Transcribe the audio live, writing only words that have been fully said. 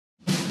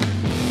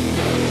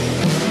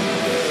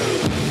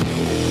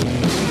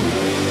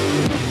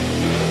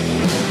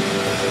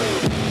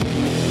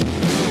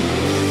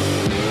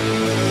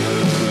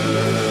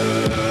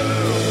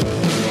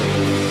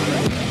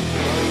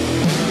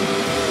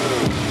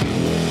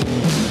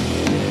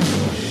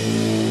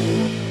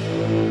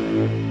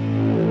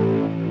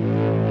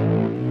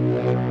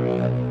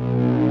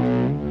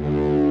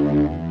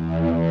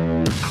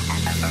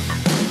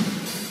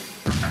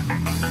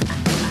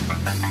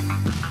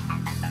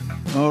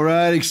All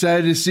right,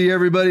 excited to see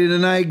everybody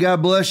tonight.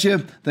 God bless you.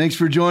 Thanks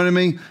for joining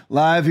me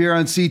live here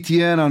on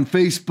CTN, on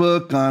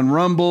Facebook, on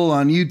Rumble,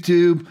 on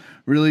YouTube.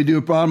 Really do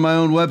it on my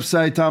own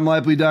website,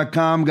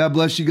 tomlaipley.com. God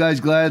bless you guys.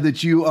 Glad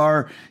that you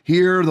are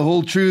here. The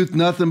whole truth,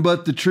 nothing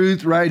but the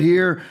truth right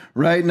here,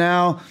 right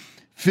now.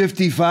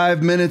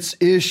 55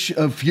 minutes-ish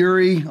of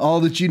fury. All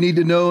that you need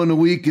to know in a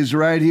week is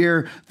right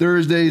here.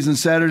 Thursdays and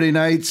Saturday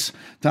nights.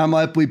 Tom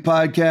Laipley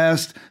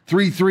Podcast,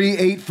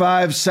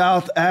 3385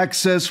 South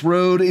Access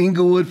Road,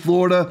 Inglewood,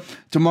 Florida.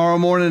 Tomorrow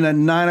morning at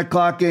 9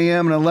 o'clock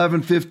a.m. and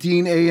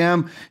 11:15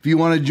 a.m. If you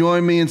want to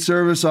join me in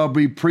service, I'll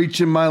be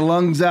preaching my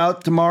lungs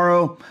out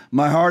tomorrow,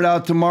 my heart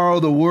out tomorrow,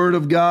 the Word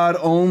of God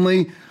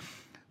only.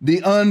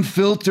 The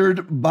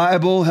unfiltered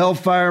Bible,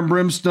 hellfire and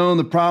brimstone,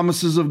 the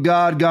promises of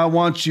God. God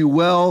wants you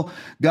well.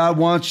 God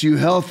wants you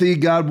healthy.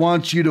 God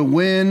wants you to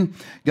win.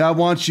 God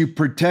wants you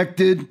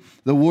protected.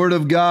 The Word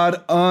of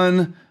God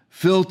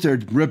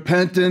unfiltered.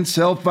 Repentance,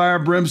 hellfire,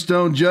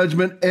 brimstone,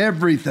 judgment,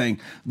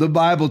 everything. The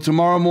Bible.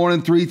 Tomorrow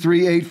morning,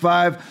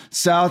 3385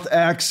 South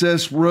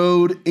Access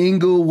Road,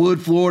 Inglewood,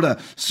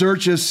 Florida.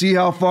 Search us, see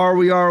how far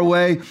we are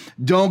away.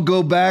 Don't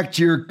go back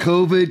to your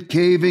COVID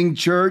caving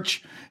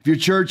church. If your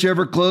church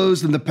ever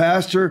closed and the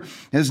pastor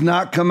has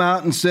not come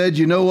out and said,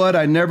 you know what,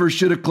 I never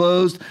should have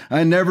closed,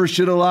 I never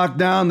should have locked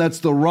down, that's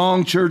the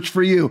wrong church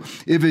for you.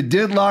 If it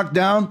did lock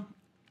down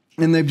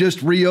and they've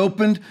just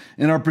reopened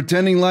and are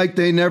pretending like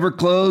they never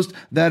closed,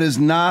 that is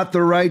not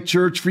the right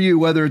church for you.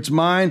 Whether it's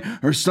mine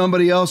or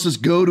somebody else's,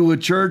 go to a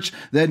church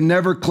that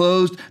never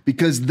closed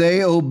because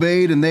they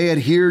obeyed and they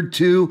adhered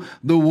to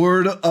the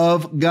Word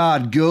of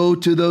God. Go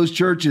to those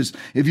churches.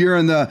 If you're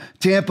in the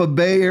Tampa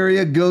Bay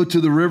area, go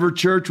to the River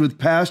Church with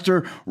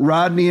Pastor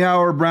Rodney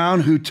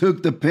Howard-Browne, who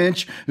took the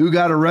pinch, who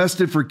got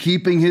arrested for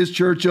keeping his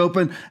church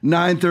open.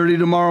 9:30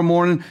 tomorrow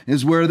morning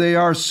is where they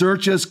are.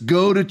 Search us.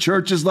 Go to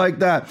churches like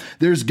that.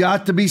 There's got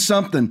to be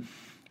something.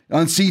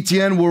 On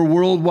CTN, we're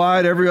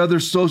worldwide. Every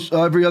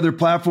other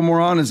platform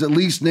we're on is at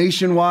least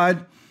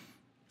nationwide.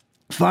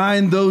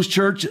 Find those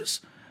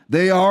churches.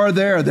 They are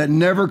there that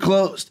never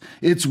closed.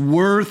 It's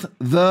worth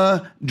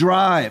the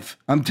drive.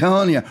 I'm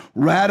telling you,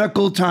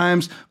 radical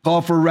times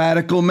call for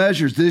radical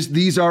measures.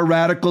 These are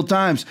radical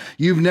times.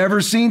 You've never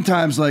seen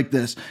times like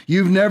this.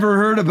 You've never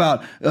heard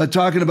about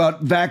talking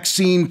about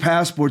vaccine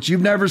passports.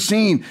 You've never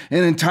seen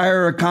an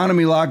entire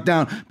economy locked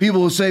down.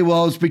 People will say,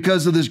 well, it's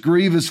because of this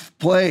grievous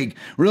plague.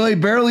 Really,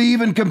 barely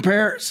even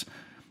compares.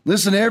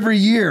 Listen, every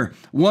year,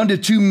 1 to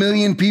 2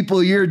 million people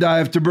a year die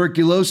of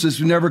tuberculosis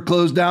who never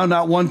closed down,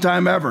 not one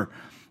time ever.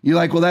 You're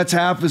like, well, that's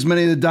half as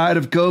many that died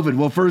of COVID.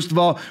 Well, first of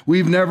all,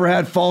 we've never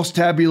had false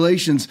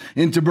tabulations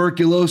in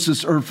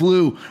tuberculosis or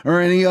flu or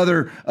any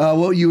other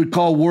what you would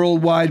call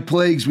worldwide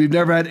plagues. We've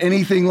never had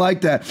anything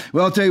like that.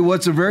 Well, I'll tell you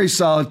what's a very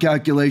solid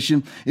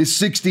calculation is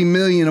 60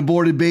 million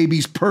aborted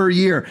babies per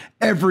year,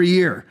 every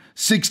year.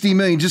 60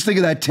 million. Just think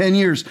of that, 10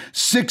 years.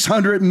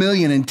 600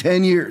 million in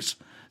 10 years.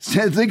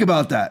 Think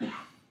about that.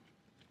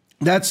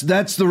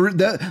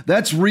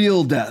 That's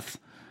real death.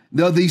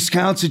 These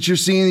counts that you're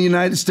seeing in the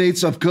United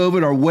States of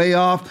COVID are way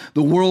off.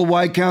 The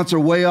worldwide counts are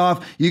way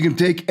off. You can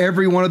take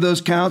every one of those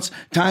counts,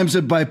 times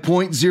it by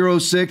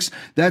 0.06.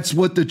 That's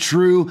what the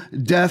true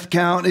death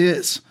count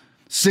is.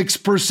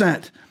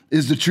 6%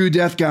 is the true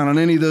death count on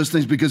any of those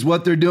things, because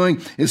what they're doing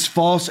is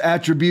false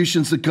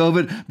attributions to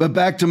COVID. But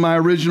back to my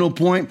original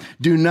point,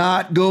 do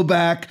not go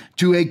back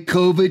to a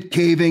COVID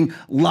caving,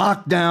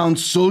 lockdown,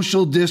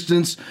 social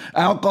distance,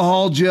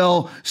 alcohol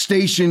gel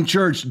station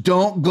church.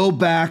 Don't go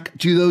back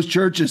to those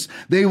churches.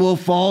 They will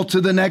fall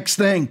to the next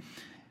thing.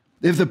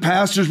 If the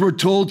pastors were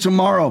told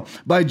tomorrow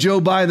by Joe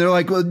Biden, they're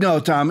like, well,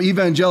 no, Tom,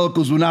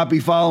 evangelicals will not be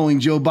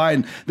following Joe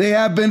Biden. They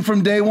have been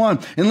from day one.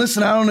 And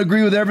listen, I don't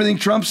agree with everything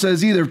Trump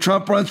says either. If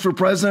Trump runs for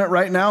president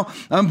right now,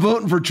 I'm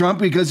voting for Trump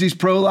because he's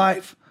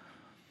pro-life.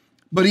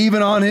 But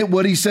even on it,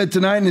 what he said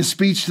tonight in his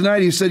speech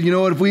tonight, he said, you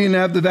know what, if we didn't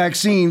have the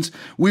vaccines,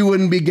 we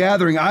wouldn't be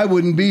gathering. I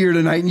wouldn't be here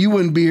tonight and you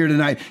wouldn't be here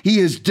tonight. He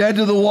is dead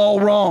to the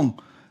wall wrong.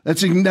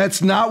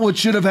 That's not what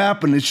should have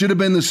happened. It should have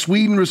been the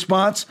Sweden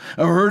response,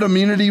 a herd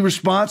immunity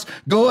response.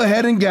 Go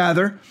ahead and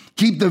gather.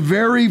 Keep the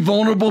very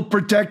vulnerable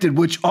protected,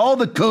 which all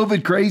the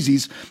COVID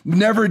crazies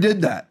never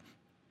did that.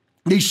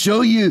 They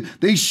show you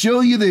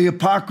the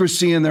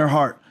hypocrisy in their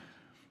heart.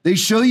 They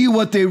show you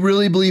what they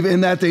really believe, in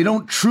that they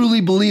don't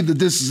truly believe that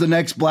this is the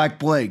next Black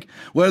Plague.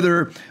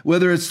 Whether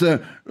it's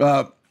the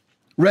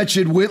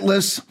wretched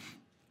Witless,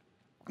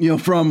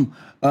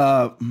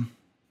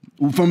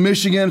 from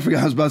Michigan,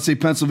 I was about to say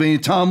Pennsylvania,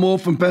 Tom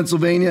Wolf from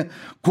Pennsylvania,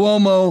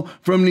 Cuomo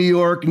from New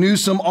York,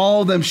 Newsom,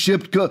 all of them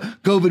shipped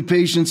COVID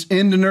patients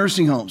into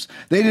nursing homes.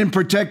 They didn't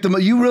protect them.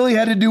 You really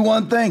had to do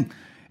one thing,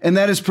 and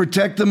that is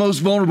protect the most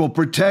vulnerable,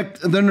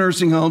 protect the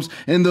nursing homes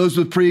and those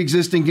with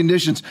pre-existing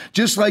conditions,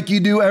 just like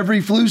you do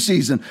every flu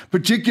season,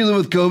 particularly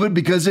with COVID,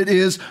 because it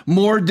is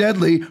more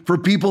deadly for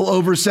people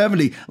over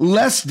 70,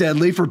 less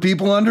deadly for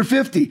people under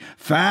 50.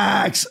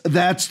 Facts.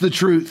 That's the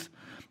truth.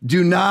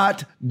 do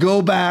not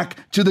go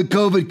back to the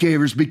COVID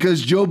cavers,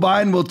 because Joe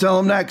Biden will tell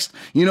them next,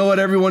 you know what,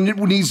 everyone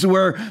needs to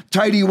wear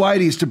tighty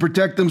whities to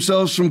protect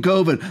themselves from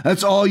COVID.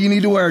 That's all you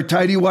need to wear,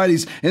 tighty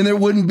whities. And there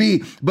wouldn't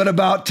be but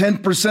about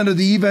 10% of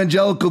the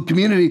evangelical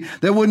community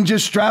that wouldn't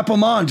just strap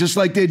them on, just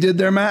like they did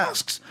their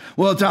masks.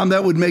 Well, Tom,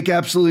 that would make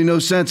absolutely no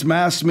sense.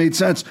 Masks made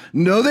sense.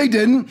 No, they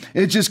didn't.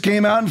 It just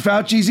came out in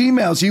Fauci's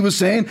emails. He was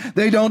saying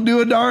they don't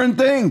do a darn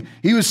thing.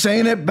 He was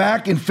saying it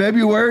back in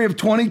February of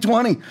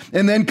 2020,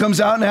 and then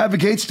comes out and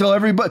advocates,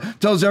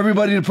 tells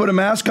everybody to put a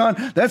mask on.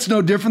 That's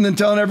no different than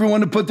telling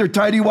everyone to put their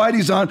tighty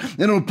whities on, and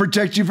it'll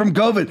protect you from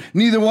COVID.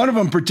 Neither one of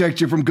them protect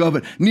you from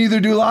COVID. Neither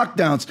do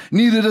lockdowns.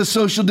 Neither does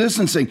social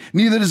distancing.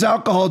 Neither does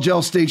alcohol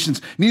gel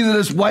stations. Neither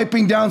does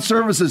wiping down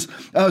surfaces.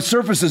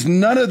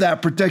 None of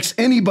that protects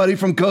anybody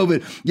from COVID.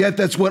 Yet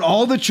that's what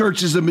all the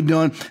churches have been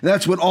doing.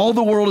 That's what all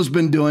the world has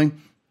been doing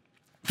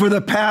for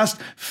the past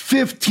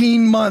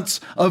 15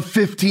 months of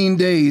 15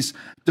 days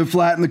to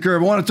flatten the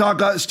curve. I want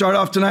to start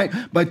off tonight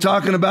by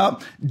talking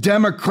about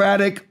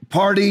Democratic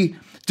Party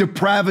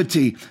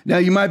depravity. Now,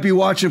 you might be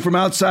watching from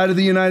outside of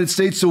the United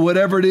States, so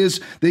whatever it is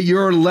that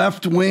your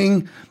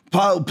left-wing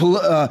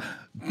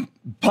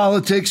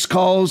politics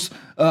calls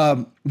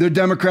the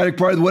Democratic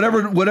Party,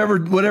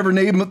 whatever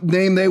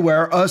name they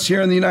wear, us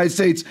here in the United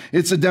States,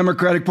 it's a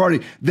Democratic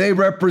Party. They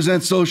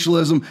represent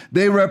socialism.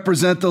 They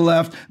represent the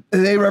left.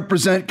 They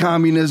represent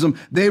communism.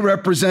 They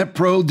represent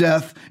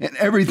pro-death and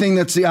everything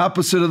that's the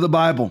opposite of the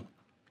Bible.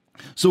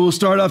 So we'll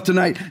start off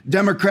tonight.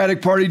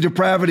 Democratic Party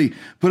depravity.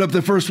 Put up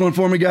the first one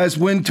for me, guys.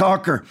 Win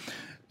Talker.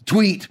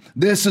 Tweet.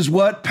 This is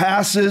what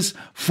passes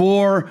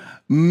for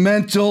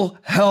mental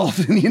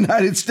health in the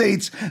United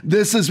States.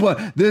 This is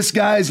what this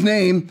guy's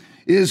name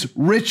is.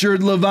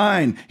 Richard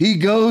Levine. He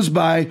goes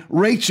by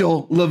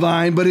Rachel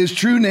Levine, but his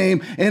true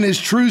name and his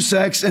true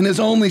sex and his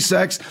only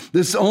sex,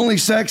 this only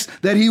sex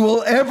that he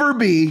will ever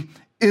be,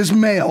 is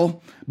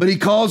male. But he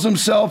calls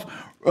himself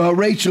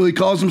Rachel. He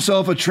calls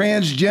himself a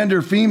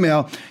transgender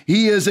female.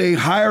 He is a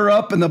higher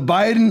up in the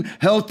Biden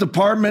Health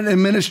Department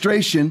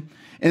administration.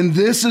 And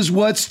this is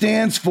what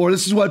stands for,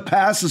 this is what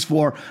passes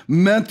for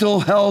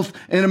mental health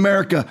in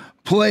America.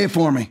 Play it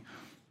for me.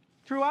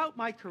 Throughout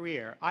my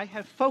career, I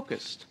have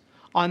focused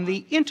on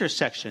the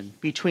intersection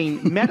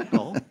between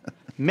medical,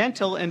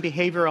 mental, and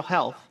behavioral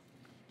health.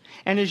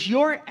 And as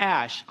your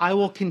ash, I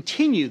will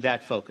continue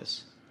that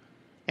focus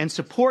and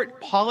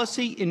support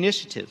policy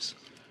initiatives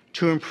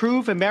to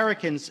improve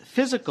Americans'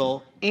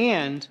 physical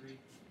and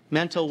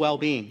mental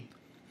well-being.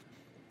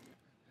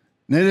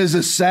 And it is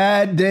a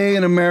sad day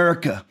in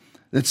America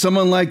that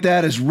someone like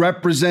that is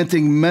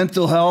representing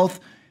mental health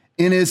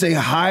and is a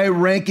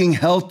high-ranking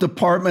health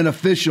department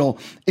official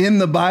in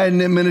the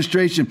Biden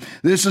administration.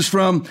 This is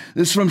from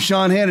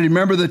Sean Hannity.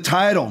 Remember, the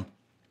title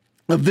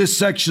of this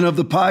section of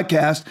the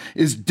podcast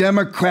is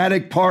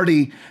Democratic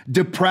Party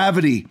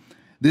Depravity.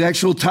 The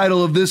actual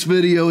title of this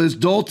video is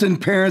Dalton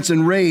Parents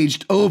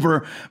Enraged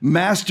Over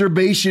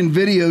Masturbation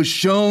Videos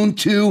Shown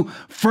to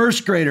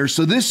First Graders.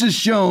 So this is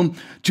shown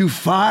to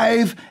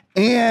 5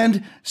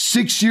 and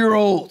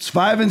 6-year-olds.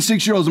 5 and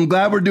 6-year-olds. I'm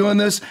glad we're doing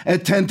this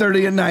at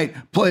 10:30 at night.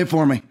 Play it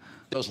for me.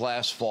 Those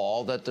last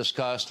fall that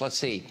discussed,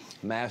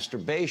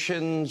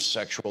 masturbation,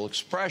 sexual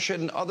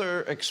expression,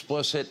 other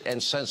explicit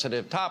and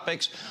sensitive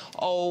topics,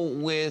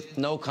 with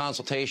no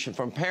consultation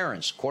from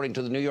parents. According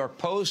to the New York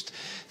Post,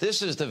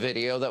 this is the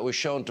video that was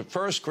shown to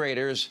first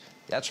graders.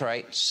 That's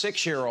right,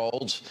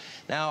 6-year-olds.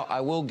 Now,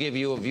 I will give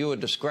you a viewer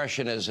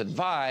discretion as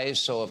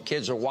advised, so if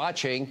kids are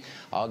watching,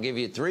 I'll give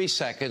you 3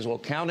 seconds. We'll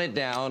count it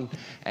down,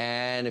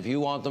 and if you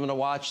want them to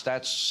watch,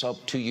 that's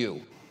up to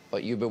you.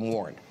 But you've been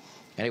warned.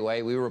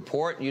 Anyway, we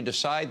report, and you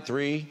decide.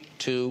 3,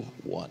 2,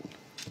 1.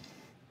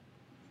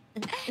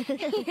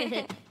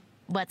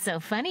 What's so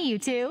funny, you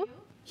two?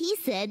 He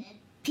said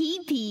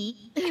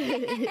pee-pee.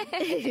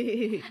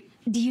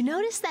 Do you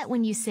notice that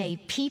when you say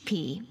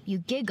pee-pee, you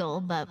giggle,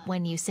 but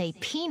when you say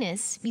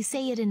penis, you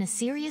say it in a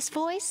serious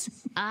voice?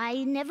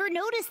 I never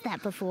noticed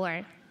that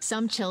before.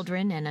 Some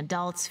children and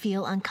adults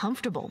feel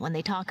uncomfortable when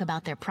they talk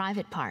about their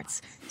private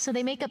parts, so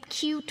they make up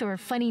cute or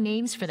funny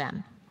names for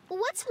them.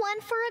 What's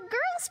one for a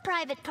girl's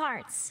private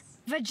parts?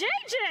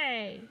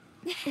 Vajayjay!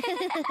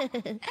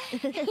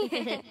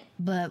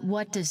 But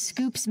what does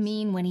Scoops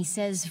mean when he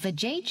says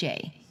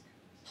vajayjay?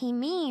 He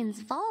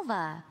means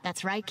vulva.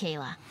 That's right,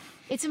 Kayla.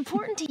 It's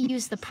important to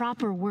use the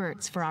proper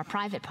words for our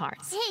private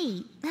parts.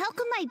 Hey, how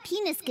come my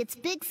penis gets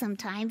big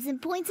sometimes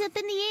and points up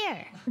in the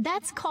air?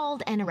 That's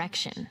called an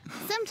erection.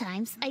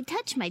 Sometimes I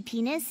touch my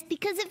penis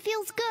because it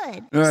feels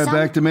good. All right,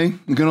 back to me.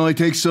 You can only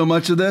take so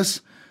much of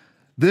this.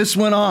 This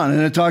went on,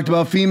 and it talked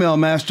about female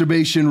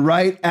masturbation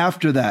right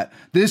after that.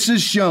 This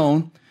is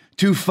shown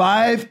to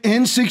 5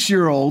 and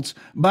 6-year-olds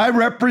by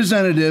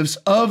representatives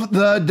of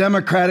the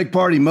Democratic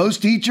Party.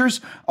 Most teachers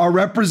are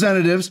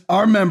representatives,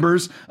 are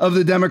members of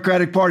the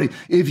Democratic Party.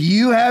 If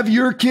you have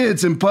your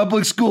kids in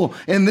public school,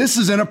 and this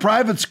is in a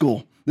private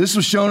school, this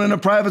was shown in a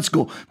private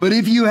school, but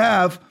if you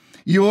have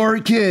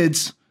your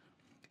kids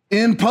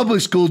in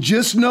public school,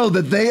 just know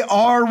that they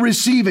are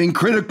receiving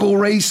critical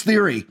race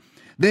theory.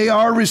 They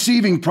are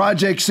receiving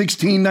Project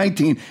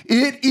 1619.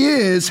 It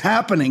is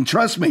happening.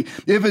 Trust me.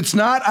 If it's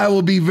not, I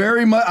will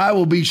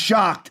be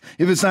shocked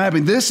if it's not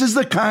happening. This is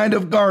the kind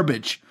of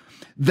garbage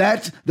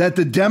that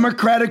the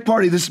Democratic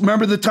Party,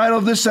 remember the title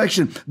of this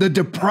section, the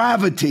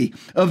depravity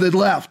of the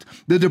left,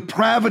 the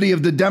depravity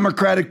of the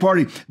Democratic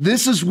Party.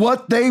 This is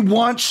what they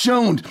want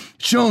shown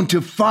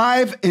to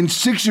 5 and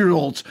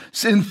 6-year-olds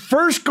in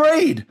first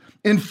grade.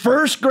 In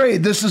first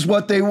grade, this is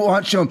what they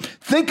want shown.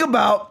 Think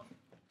about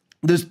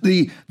this,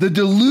 the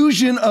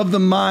delusion of the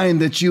mind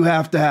that you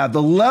have to have,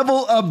 the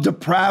level of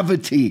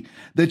depravity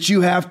that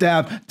you have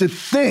to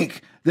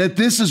think that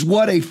this is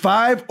what a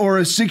 5 or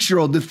a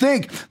 6-year-old, to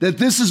think that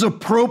this is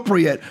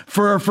appropriate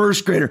for a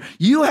first grader.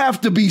 You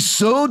have to be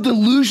so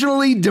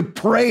delusionally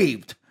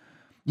depraved.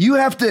 You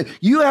have to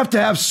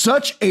have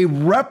such a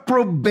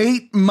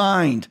reprobate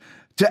mind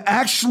to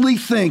actually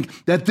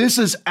think that this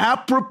is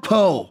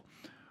apropos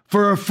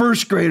for a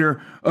first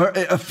grader, or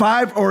a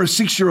 5 or a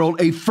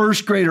 6-year-old, a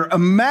first grader.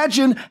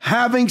 Imagine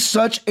having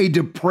such a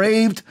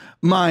depraved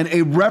mind,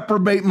 a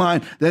reprobate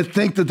mind, that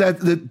think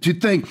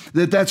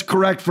that that's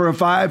correct for a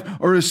 5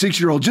 or a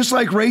 6-year-old. Just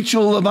like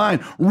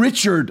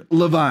Richard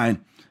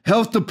Levine,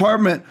 health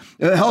department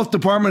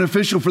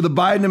official for the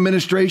Biden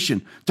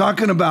administration,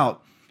 talking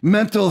about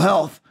mental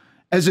health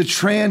as a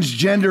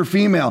transgender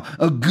female.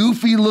 A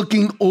goofy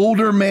looking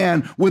older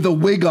man with a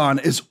wig on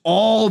is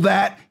all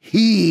that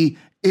he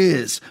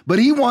is. But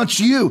he wants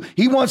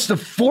to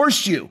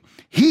force you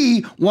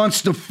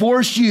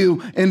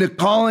into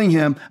calling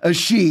him a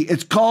she.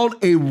 It's called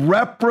a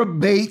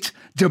reprobate,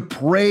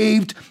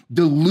 depraved,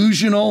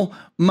 delusional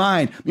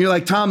mind. You're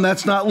like, Tom,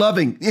 that's not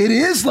loving. It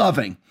is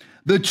loving.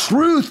 The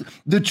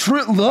truth,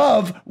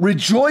 love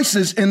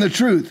rejoices in the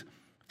truth.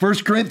 1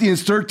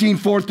 Corinthians 13,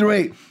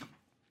 4-8.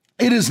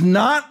 It is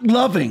not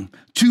loving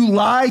to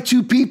lie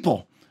to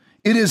people.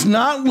 It is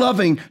not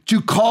loving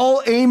to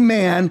call a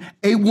man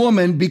a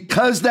woman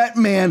because that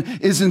man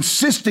is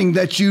insisting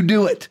that you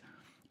do it.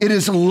 It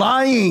is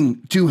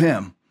lying to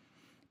him.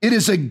 It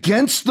is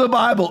against the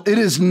Bible. It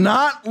is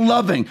not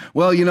loving.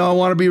 Well, I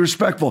want to be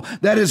respectful.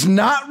 That is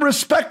not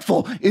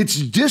respectful. It's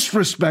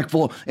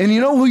disrespectful. And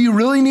you know who you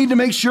really need to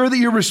make sure that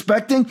you're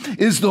respecting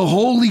is the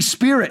Holy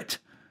Spirit,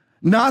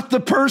 not the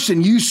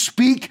person. You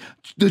speak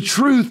the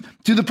truth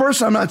to the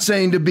person. I'm not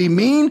saying to be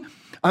mean.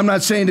 I'm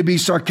not saying to be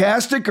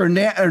sarcastic or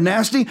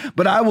nasty,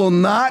 but I will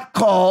not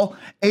call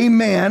a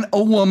man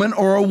a woman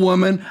or a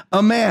woman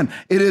a man.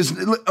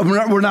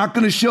 We're not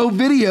going to show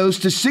videos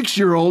to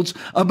 6-year-olds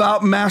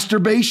about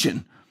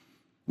masturbation.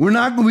 We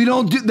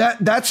don't do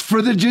that. That's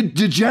for the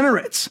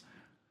degenerates.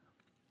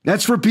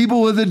 That's for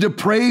people with a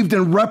depraved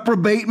and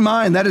reprobate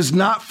mind. That is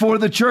not for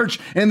the church.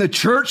 And the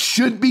church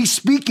should be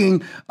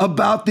speaking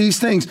about these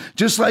things.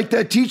 Just like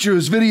that teacher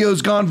whose video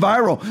has gone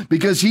viral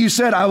because he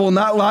said, I will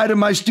not lie to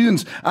my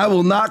students. I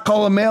will not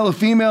call a male a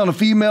female and a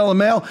female a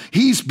male.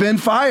 He's been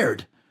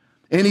fired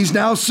and he's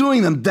now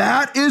suing them.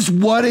 That is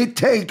what it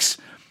takes.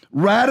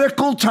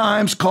 Radical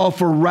times call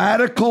for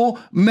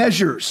radical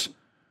measures.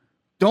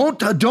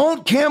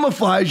 Don't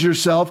camouflage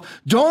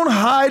yourself. Don't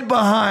hide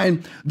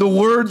behind the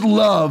word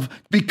love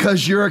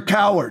because you're a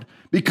coward,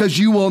 because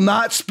you will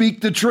not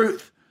speak the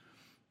truth.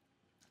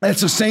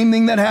 That's the same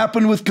thing that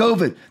happened with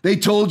COVID. They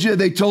told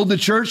the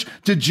church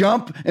to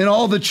jump and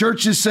all the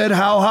churches said,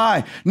 how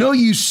high? No,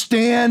 you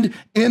stand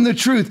in the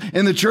truth.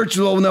 And the church,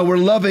 well, no, we're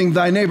loving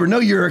thy neighbor. No,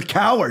 you're a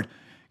coward.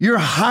 You're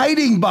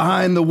hiding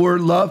behind the word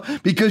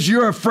love because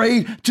you're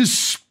afraid to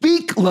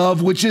speak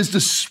love, which is to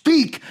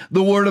speak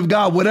the word of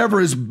God.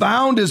 Whatever is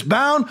bound is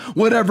bound.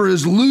 Whatever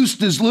is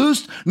loosed is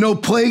loosed. No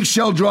plague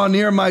shall draw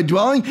near my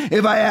dwelling.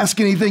 If I ask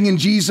anything in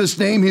Jesus'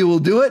 name, he will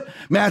do it.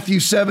 Matthew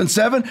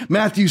 7:7,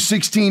 Matthew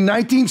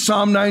 16:19,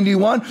 Psalm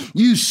 91.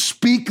 You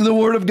speak the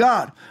word of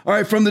God. All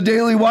right, from the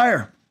Daily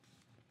Wire,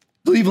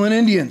 Cleveland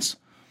Indians.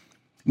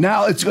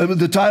 Now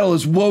the title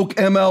is Woke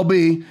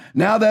MLB.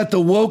 Now that the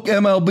Woke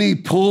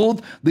MLB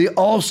pulled the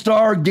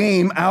All-Star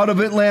game out of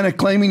Atlanta,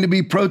 claiming to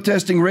be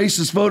protesting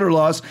racist voter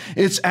laws,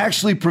 it's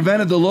actually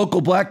prevented the local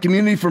black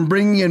community from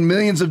bringing in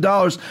millions of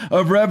dollars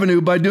of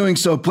revenue by doing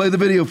so. Play the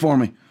video for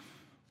me.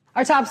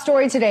 Our top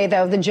story today,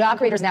 though, the Job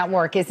Creators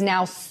Network is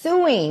now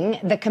suing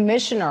the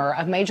commissioner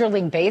of Major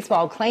League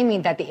Baseball,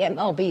 claiming that the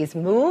MLB's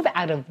move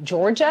out of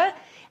Georgia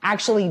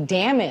actually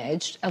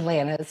damaged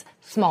Atlanta's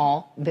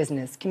small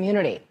business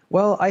community.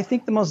 Well, I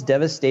think the most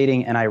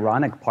devastating and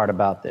ironic part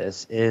about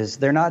this is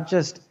they're not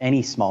just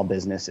any small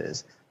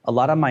businesses. A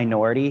lot of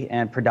minority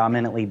and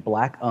predominantly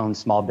black-owned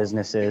small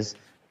businesses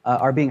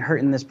are being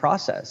hurt in this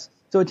process.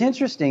 So it's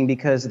interesting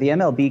because the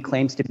MLB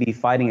claims to be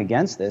fighting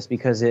against this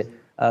because it,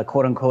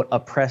 quote unquote,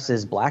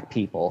 oppresses black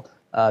people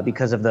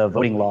because of the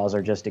voting laws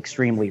are just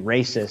extremely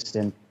racist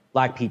and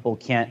black people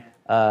can't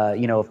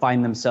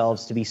find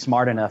themselves to be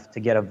smart enough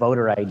to get a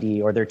voter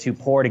ID or they're too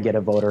poor to get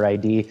a voter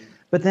ID.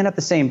 But then at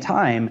the same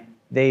time,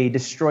 they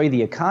destroy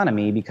the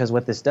economy because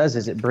what this does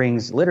is it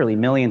brings literally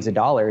millions of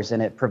dollars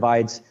and it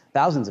provides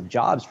thousands of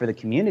jobs for the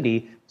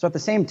community. So at the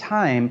same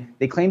time,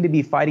 they claim to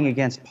be fighting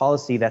against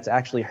policy that's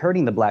actually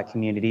hurting the black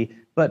community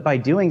But by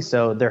doing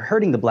so, they're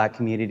hurting the black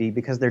community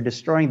because they're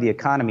destroying the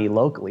economy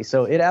locally.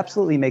 So it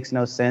absolutely makes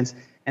no sense.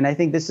 And I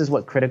think this is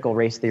what critical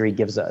race theory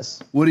gives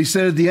us. What he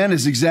said at the end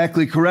is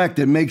exactly correct.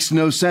 It makes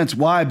no sense.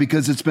 Why?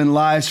 Because it's been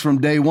lies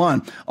from day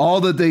one. All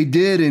that they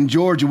did in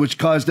Georgia, which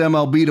caused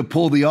MLB to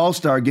pull the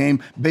All-Star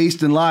game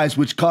based in lies,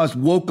 which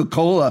caused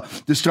Coca-Cola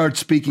to start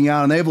speaking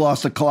out, and they've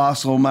lost a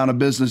colossal amount of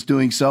business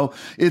doing so.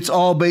 It's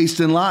all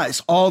based in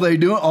lies. All they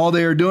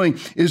are doing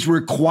is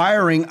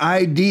requiring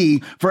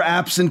ID for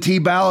absentee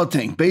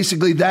balloting.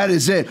 Basically, that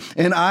is it.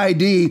 An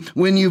ID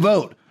when you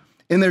vote.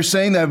 And they're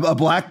saying that a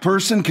black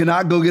person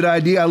cannot go get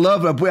ID.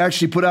 We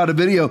actually put out a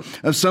video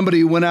of somebody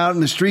who went out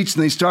in the streets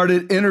and they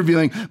started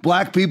interviewing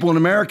black people in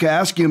America,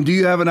 asking them, do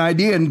you have an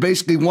ID? And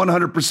basically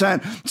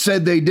 100%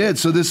 said they did.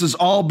 So this is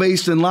all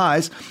based in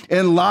lies.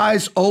 And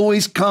lies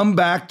always come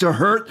back to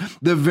hurt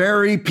the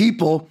very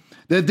people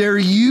that they're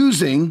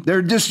using.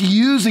 They're just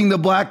using the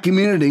black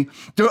community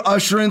to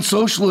usher in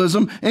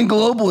socialism and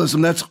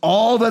globalism. That's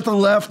all that the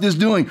left is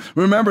doing.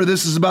 Remember,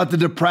 this is about the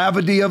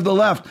depravity of the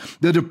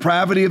left, the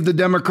depravity of the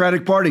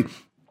Democratic Party.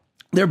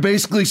 They're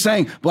basically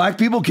saying black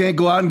people can't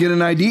go out and get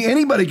an ID.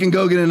 Anybody can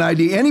go get an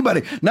ID.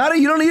 Anybody.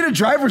 You don't need a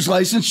driver's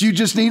license. You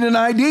just need an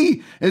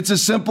ID. It's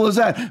as simple as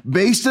that.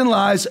 Based in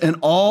lies, and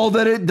all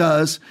that it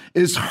does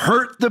is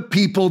hurt the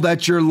people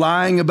that you're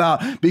lying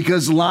about.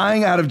 Because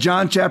lying out of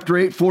John chapter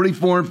 8,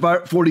 44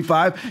 and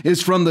 45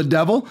 is from the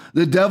devil.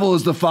 The devil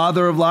is the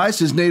father of lies.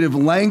 His native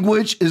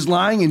language is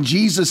lying. And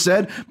Jesus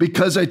said,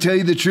 because I tell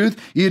you the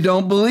truth, you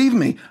don't believe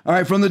me. All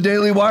right, from the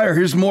Daily Wire,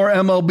 here's more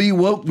MLB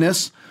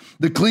wokeness.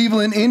 The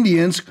Cleveland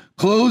Indians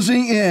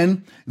closing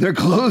in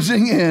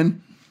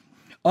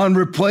on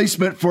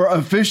replacement for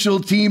official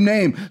team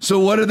name.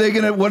 So what are they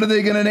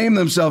gonna name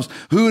themselves?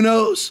 Who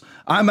knows?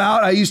 I'm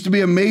out. I used to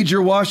be a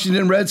major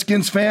Washington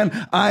Redskins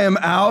fan. I am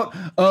out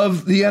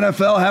of the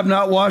NFL. Have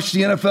not watched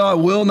the NFL. I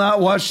will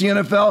not watch the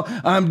NFL.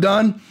 I'm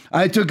done.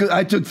 I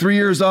took 3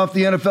 years off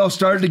the NFL,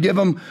 started to give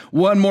them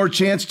one more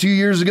chance 2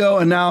 years ago,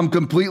 and now I'm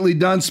completely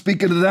done.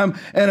 Speaking to them,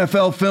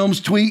 NFL Films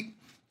tweet,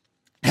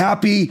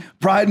 Happy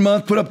Pride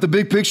Month. Put up the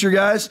big picture,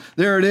 guys.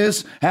 There it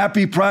is.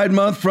 Happy Pride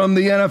Month from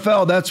the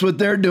NFL. That's what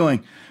they're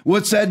doing.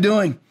 What's that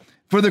doing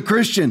for the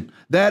Christian?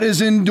 That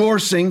is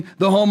endorsing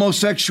the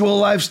homosexual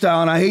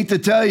lifestyle. And I hate to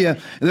tell you,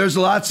 there's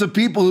lots of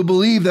people who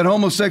believe that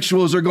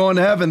homosexuals are going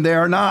to heaven. They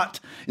are not.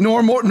 Nor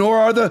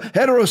are the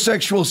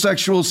heterosexual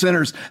sexual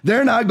sinners.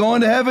 They're not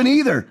going to heaven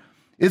either.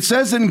 It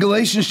says in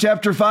Galatians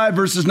chapter 5,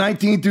 verses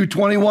 19 through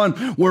 21,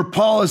 where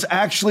Paul is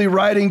actually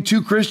writing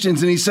to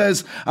Christians, and he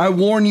says, I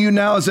warn you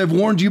now, as I've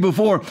warned you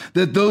before,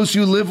 that those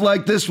who live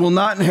like this will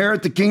not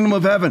inherit the kingdom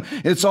of heaven.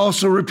 It's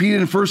also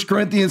repeated in 1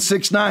 Corinthians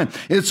 6:9.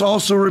 It's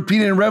also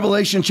repeated in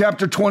Revelation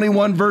chapter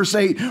 21, verse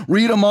 8.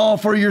 Read them all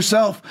for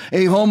yourself.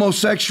 A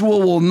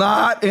homosexual will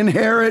not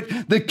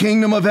inherit the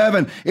kingdom of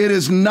heaven. It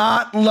is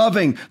not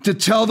loving to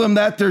tell them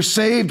that they're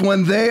saved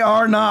when they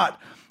are not.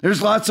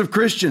 There's lots of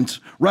Christians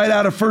right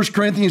out of 1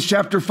 Corinthians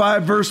chapter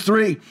 5, verse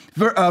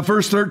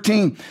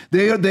 13.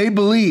 They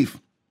believe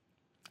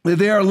that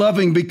they are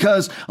loving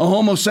because a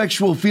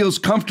homosexual feels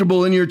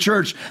comfortable in your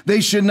church.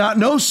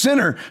 No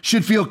sinner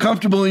should feel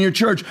comfortable in your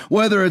church,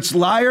 whether it's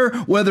liar,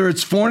 whether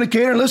it's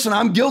fornicator. Listen,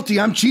 I'm guilty.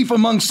 I'm chief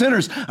among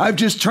sinners. I've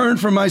just turned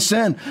from my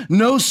sin.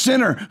 No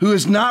sinner who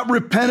has not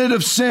repented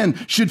of sin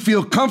should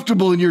feel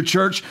comfortable in your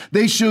church.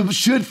 They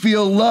should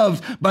feel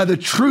loved by the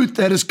truth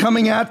that is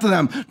coming after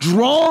them,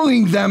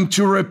 drawing them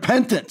to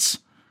repentance.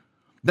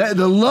 That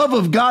the love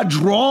of God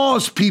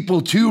draws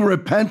people to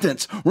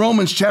repentance.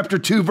 Romans chapter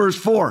 2, verse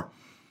 4.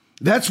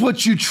 That's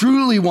what you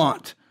truly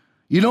want.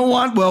 You don't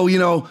want,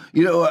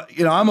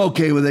 I'm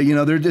okay with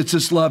it. It's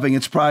just loving.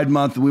 It's Pride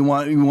Month. We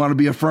want to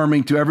be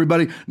affirming to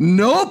everybody.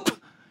 Nope.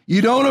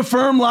 You don't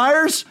affirm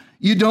liars.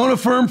 You don't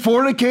affirm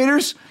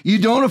fornicators. You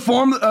don't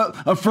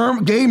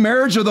affirm gay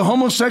marriage or the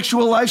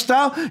homosexual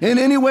lifestyle in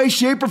any way,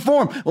 shape, or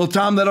form. Well,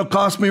 Tom, that'll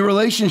cost me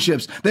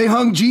relationships. They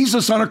hung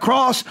Jesus on a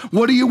cross.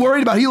 What are you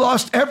worried about? He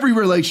lost every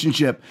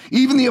relationship.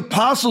 Even the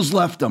apostles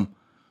left him.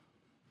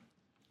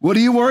 What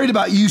are you worried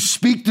about? You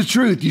speak the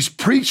truth. You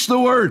preach the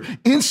word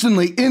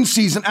instantly, in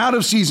season, out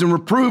of season,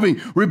 reproving,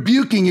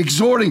 rebuking,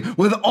 exhorting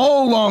with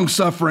all long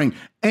suffering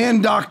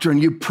and doctrine.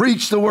 You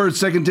preach the word,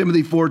 2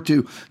 Timothy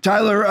 4:2.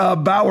 Tyler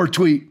Bauer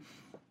tweet.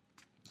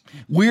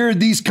 Weird,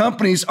 these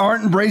companies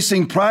aren't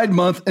embracing Pride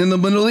Month in the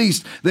Middle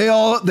East. They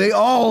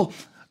all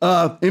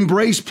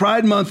embrace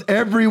Pride Month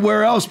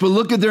everywhere else, but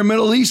look at their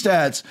Middle East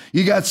ads.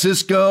 You got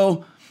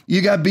Cisco, you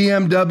got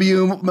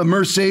BMW,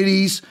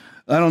 Mercedes.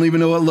 I don't even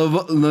know what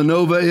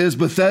Lenovo is.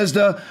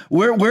 Bethesda.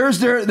 Where's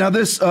their now?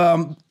 This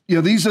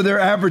these are their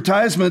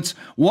advertisements.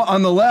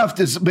 On the left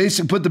is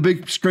basically, put the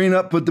big screen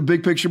up. Put the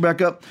big picture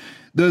back up.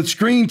 The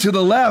screen to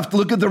the left.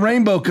 Look at the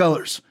rainbow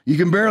colors. You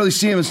can barely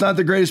see them. It's not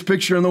the greatest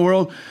picture in the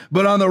world.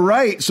 But on the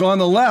right, so on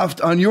the left,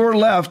 on your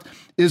left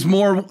is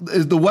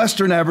the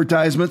Western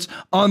advertisements.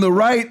 On the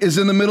right is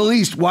in the Middle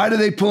East. Why do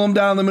they pull them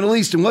down in the Middle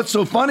East? And what's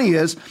so funny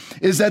is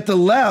that the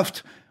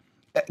left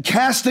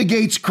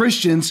castigates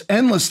Christians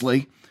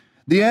endlessly.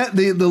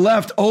 The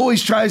left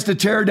always tries to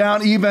tear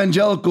down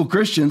evangelical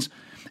Christians.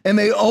 and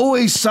they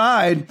always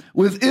side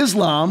with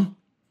Islam.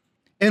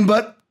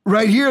 But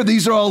right here,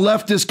 these are all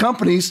leftist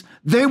companies.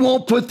 They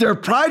won't put their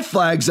pride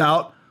flags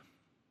out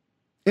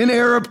in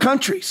Arab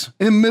countries,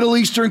 in Middle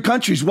Eastern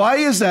countries. Why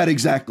is that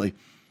exactly?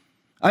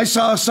 I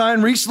saw a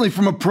sign recently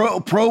from a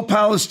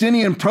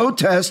pro-Palestinian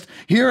protest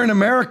here in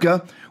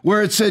America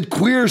where it said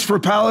queers for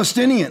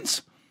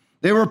Palestinians.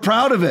 They were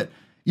proud of it.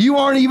 You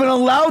aren't even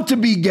allowed to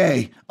be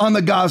gay on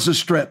the Gaza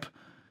Strip.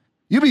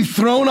 You'd be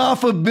thrown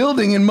off a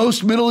building in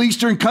most Middle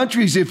Eastern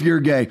countries if you're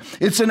gay.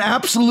 It's an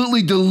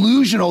absolutely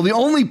delusional. The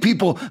only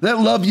people that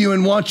love you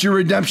and want your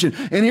redemption.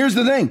 And here's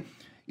the thing.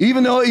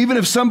 Even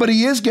if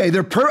somebody is gay,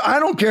 I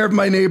don't care if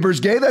my neighbor's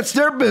gay. That's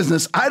their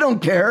business. I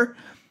don't care.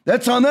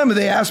 That's on them. If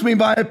they ask me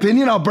my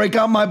opinion, I'll break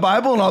out my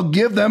Bible and I'll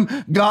give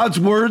them God's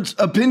word's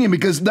opinion,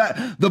 because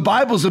the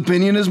Bible's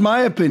opinion is my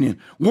opinion.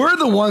 We're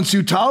the ones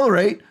who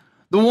tolerate.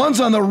 The ones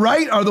on the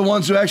right are the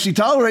ones who actually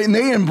tolerate, and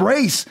they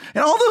embrace.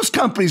 And all those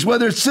companies,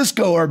 whether it's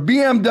Cisco or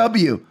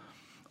BMW,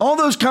 all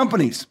those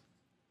companies,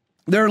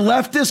 they're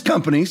leftist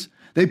companies.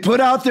 They put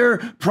out their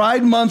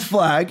Pride Month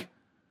flag.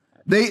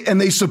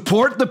 They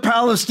support the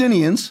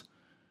Palestinians.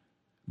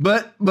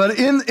 But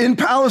in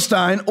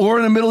Palestine or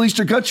in a Middle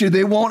Eastern country,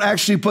 they won't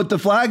actually put the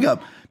flag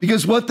up,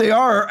 because what they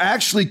are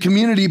actually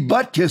community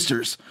butt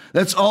kissers.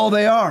 That's all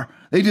they are.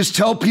 They just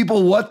tell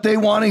people what they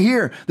want to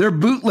hear. They're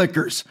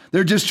bootlickers.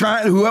 They're just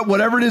trying,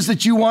 whatever it is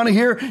that you want to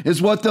hear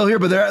is what they'll hear,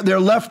 but they're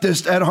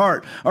leftist at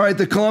heart. All right,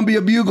 the Columbia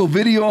Bugle,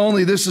 video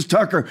only. This is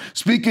Tucker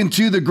speaking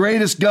to the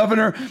greatest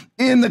governor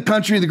in the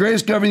country, the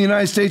greatest governor in the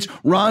United States,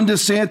 Ron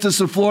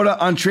DeSantis of Florida,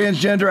 on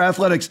transgender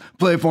athletics.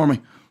 Play it for me.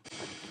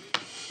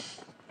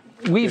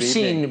 We've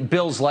seen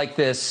bills like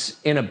this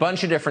in a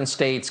bunch of different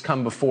states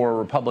come before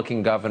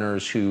Republican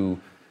governors who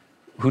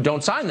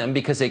don't sign them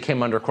because they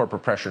came under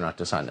corporate pressure not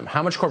to sign them.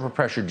 How much corporate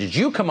pressure did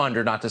you come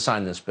under not to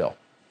sign this bill?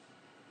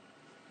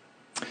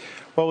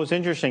 Well, it was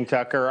interesting,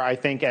 Tucker. I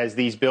think as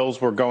these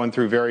bills were going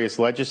through various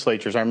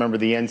legislatures, I remember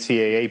the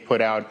NCAA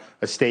put out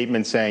a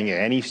statement saying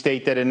any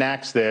state that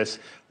enacts this,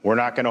 we're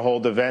not going to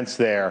hold events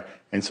there.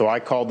 And so I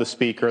called the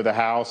Speaker of the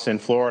House in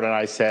Florida and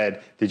I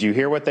said, did you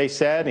hear what they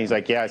said? And he's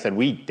like, yeah. I said,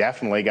 we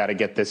definitely got to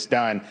get this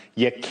done.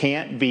 You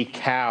can't be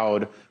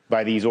cowed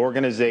by these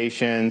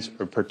organizations,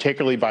 or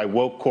particularly by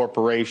woke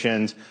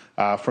corporations,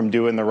 from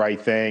doing the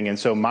right thing. And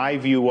so my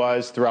view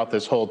was throughout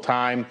this whole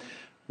time,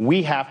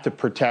 we have to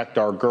protect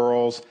our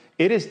girls.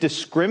 It is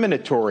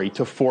discriminatory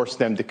to force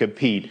them to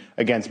compete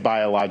against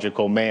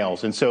biological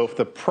males. And so if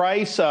the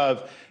price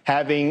of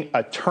having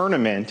a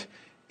tournament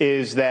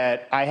is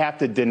that I have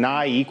to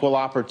deny equal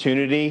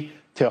opportunity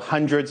to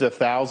hundreds of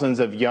thousands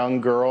of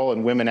young girl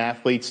and women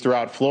athletes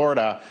throughout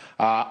Florida,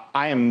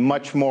 I am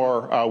much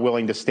more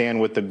willing to stand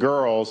with the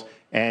girls,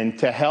 and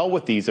to hell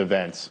with these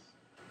events.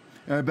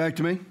 All right, back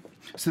to me.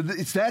 So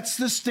that's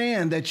the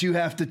stand that you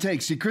have to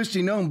take. See,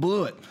 Kristi Noem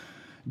blew it.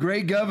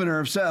 Great governor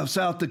of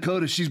South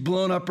Dakota. She's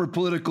blown up her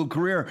political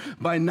career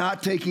by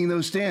not taking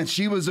those stands.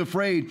 She was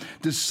afraid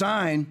to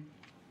sign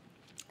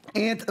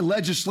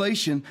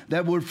legislation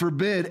that would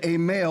forbid a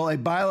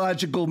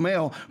biological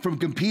male, from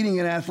competing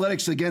in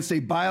athletics against a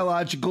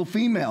biological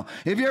female.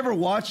 Have you ever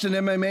watched an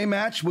MMA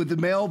match with the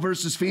male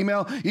versus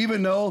female,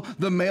 even though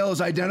the male is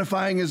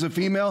identifying as a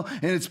female,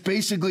 and it's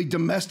basically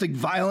domestic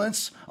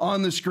violence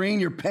on the screen?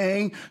 You're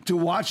paying to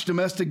watch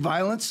domestic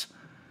violence.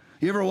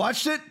 You ever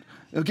watched it?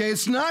 Okay,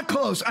 it's not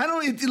close.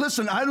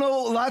 Listen, I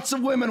know lots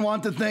of women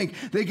want to think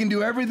they can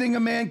do everything a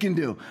man can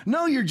do.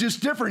 No, you're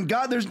just different.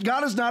 God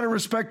is not a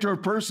respecter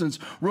of persons.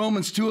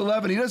 Romans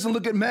 2:11. He doesn't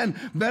look at men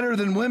better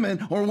than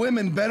women or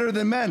women better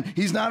than men.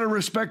 He's not a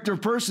respecter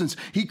of persons.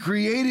 He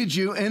created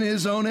you in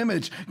his own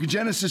image.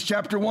 Genesis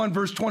chapter 1,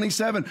 verse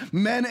 27.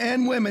 Men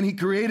and women he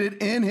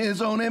created in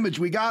his own image.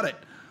 We got it.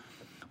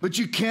 But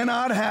you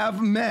cannot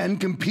have men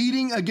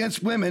competing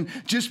against women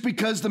just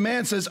because the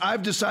man says,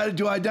 I've decided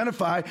to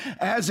identify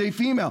as a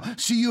female.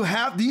 See,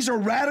 these are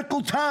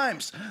radical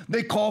times.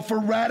 They call for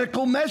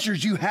radical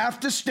measures. You have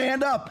to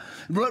stand up.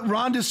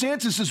 Ron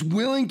DeSantis is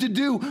willing to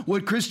do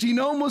what Kristi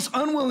Noem was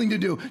unwilling to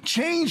do.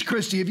 Change,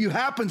 Kristi. If you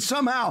happen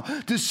somehow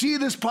to see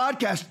this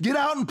podcast, get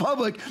out in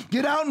public,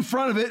 get out in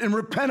front of it and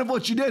repent of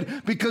what you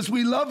did, because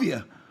we love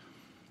you.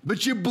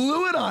 But you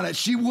blew it on it.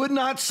 She would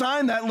not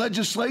sign that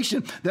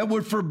legislation that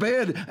would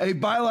forbid a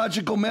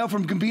biological male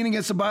from competing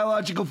against a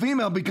biological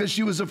female, because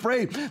she was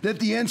afraid that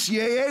the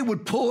NCAA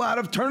would pull out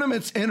of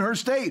tournaments in her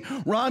state.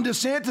 Ron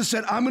DeSantis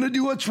said, I'm going to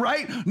do what's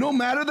right, no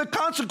matter the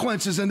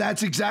consequences. And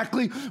that's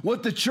exactly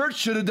what the church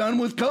should have done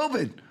with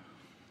COVID.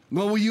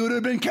 Well, you would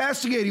have been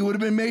castigated. You would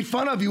have been made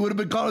fun of. You would have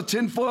been called a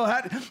tinfoil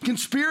hat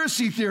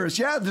conspiracy theorist.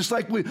 Yeah, just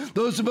like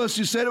those of us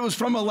who said it was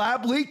from a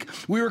lab leak,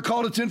 we were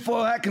called a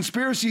tinfoil hat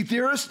conspiracy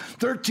theorist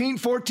 13,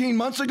 14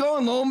 months ago,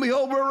 and lo and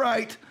behold, we're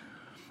right.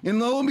 And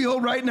lo and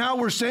behold, right now,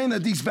 we're saying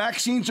that these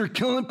vaccines are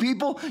killing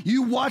people.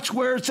 You watch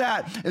where it's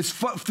at. It's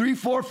 3,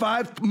 4,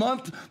 5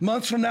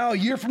 months from now, a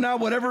year from now,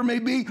 whatever it may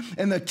be,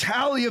 and the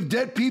tally of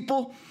dead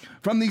people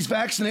from these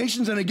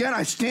vaccinations. And again,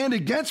 I stand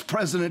against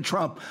President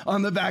Trump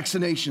on the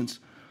vaccinations.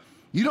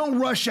 You don't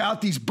rush out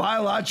these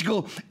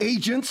biological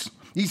agents,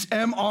 these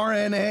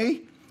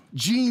mRNA,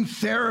 gene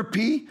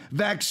therapy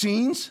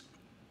vaccines.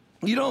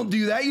 You don't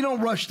do that. You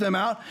don't rush them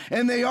out.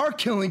 And they are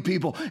killing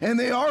people, and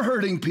they are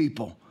hurting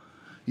people.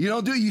 You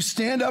don't do it. You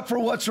stand up for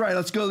what's right.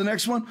 Let's go to the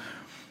next one.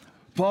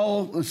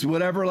 Paul,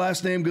 whatever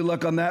last name, good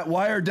luck on that.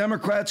 Why are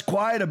Democrats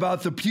quiet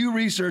about the Pew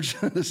Research,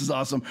 this is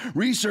awesome,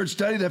 research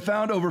study that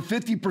found over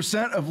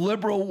 50% of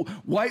liberal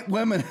white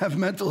women have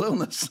mental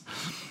illness?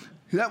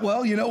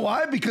 Well, you know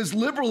why? Because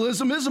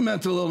liberalism is a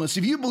mental illness.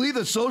 If you believe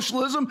that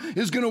socialism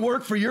is going to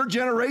work for your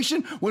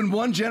generation when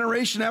one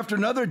generation after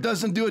another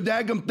doesn't do a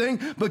daggum thing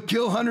but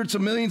kill hundreds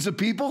of millions of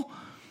people,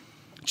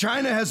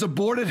 China has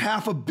aborted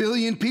 500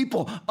 million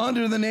people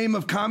under the name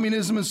of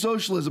communism and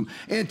socialism.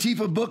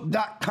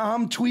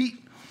 Antifabook.com tweet.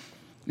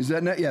 Is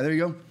that net? Yeah, there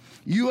you go.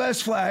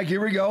 U.S. flag,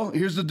 here we go.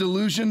 Here's the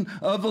delusion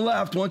of the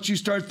left. Once you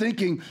start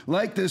thinking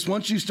like this,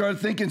 once you start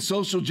thinking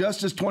social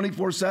justice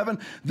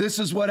 24/7, this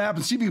is what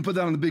happens. See if you can put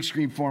that on the big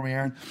screen for me,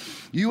 Aaron.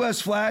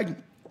 U.S. flag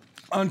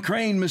on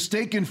crane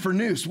mistaken for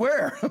noose.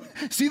 Where?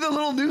 See the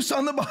little noose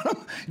on the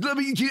bottom?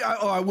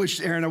 I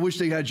wish, Aaron, I wish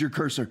they had your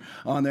cursor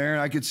on there.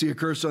 I could see a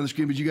cursor on the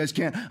screen, but you guys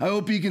can't. I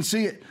hope you can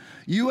see it.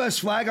 U.S.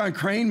 flag on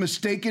crane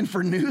mistaken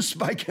for noose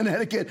by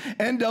Connecticut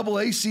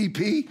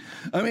NAACP.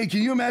 I mean,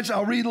 can you imagine?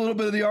 I'll read a little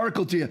bit of the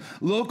article to you.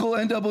 Local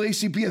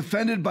NAACP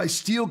offended by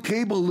steel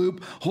cable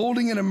loop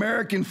holding an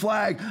American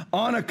flag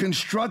on a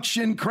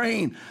construction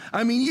crane.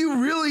 I mean,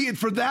 you really,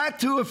 for that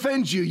to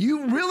offend you,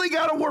 you really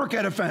got to work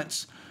at a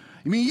fence.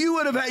 I mean, you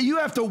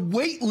have to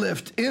weight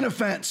lift in a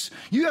fence.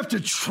 You have to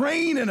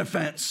train in a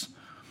fence.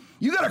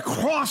 You got to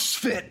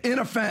CrossFit in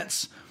a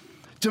fence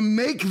to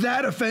make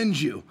that offend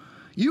you.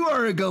 You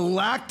are a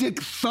galactic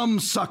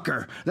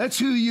thumbsucker. That's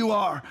who you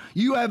are.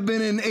 You have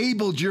been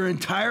enabled your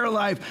entire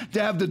life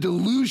to have the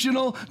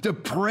delusional,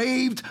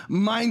 depraved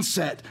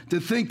mindset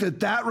to think that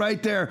that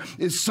right there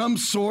is some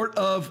sort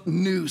of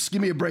noose.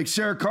 Give me a break.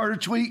 Sarah Carter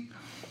tweet.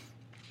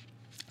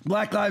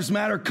 Black Lives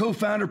Matter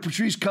co-founder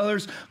Patrisse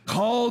Cullors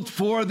called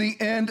for the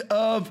end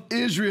of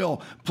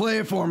Israel. Play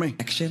it for me.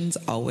 Actions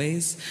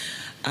always.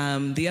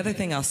 The other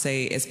thing I'll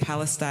say is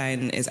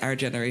Palestine is our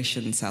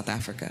generation South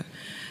Africa.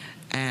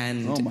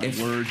 And oh my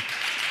word.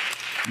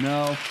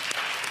 No.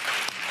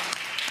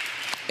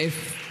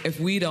 If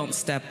we don't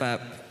step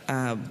up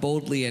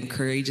boldly and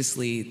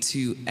courageously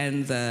to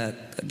end the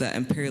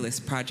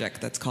imperialist project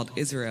that's called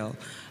Israel,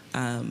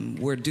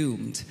 we're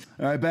doomed.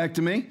 All right, back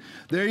to me.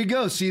 There you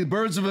go. See,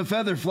 birds of a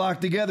feather flock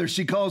together.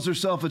 She calls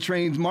herself a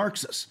trained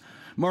Marxist.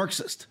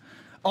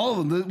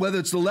 All of them, whether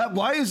it's the left.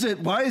 Why is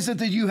it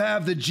that you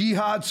have the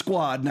Jihad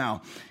Squad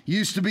now?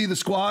 Used to be the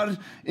squad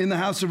in the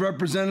House of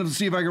Representatives. Let's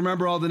see if I can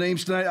remember all the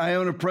names tonight.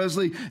 Ayanna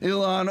Pressley,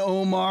 Ilhan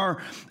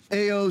Omar,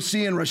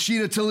 AOC, and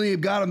Rashida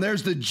Tlaib. Got them.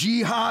 There's the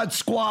Jihad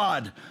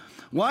Squad.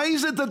 Why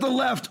is it that the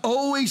left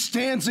always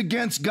stands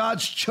against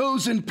God's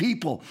chosen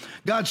people,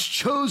 God's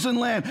chosen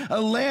land, a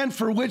land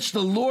for which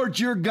the Lord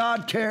your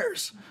God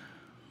cares?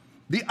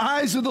 The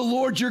eyes of the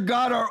Lord your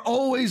God are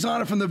always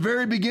on it from the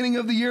very beginning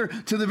of the year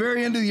to the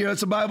very end of the year.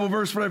 That's a Bible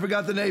verse, but I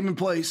forgot the name and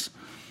place.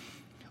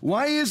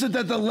 Why is it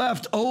that the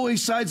left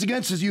always sides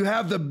against us? You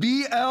have the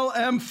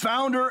BLM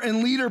founder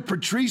and leader,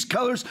 Patrisse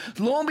Cullors.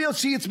 Lo and behold,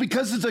 see, it's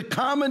because it's a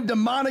common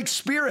demonic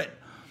spirit.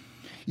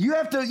 You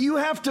have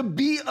to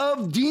be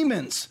of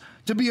demons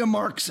to be a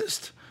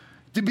Marxist,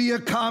 to be a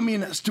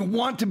communist, to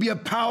want to be a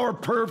power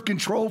perv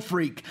control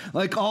freak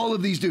like all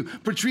of these do.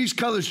 Patrisse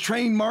Cullors,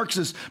 trained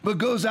Marxist, but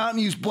goes out and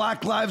uses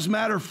Black Lives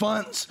Matter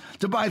funds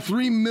to buy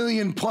 $3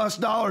 million+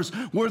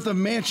 worth of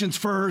mansions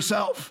for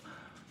herself.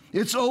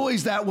 It's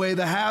always that way,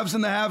 the haves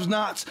and the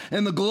have-nots.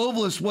 And the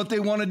globalists, what they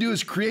want to do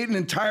is create an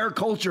entire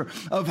culture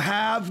of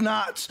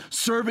have-nots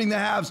serving the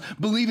haves,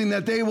 believing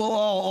that they will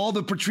all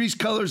the Patrisse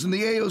Cullors and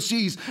the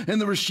AOCs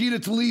and the Rashida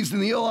Tlaibs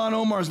and the Ilhan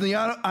Omars and the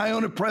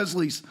Ayanna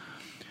Presleys,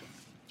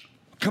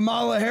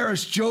 Kamala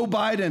Harris, Joe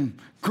Biden,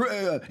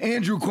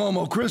 Andrew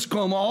Cuomo, Chris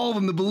Cuomo, all of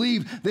them to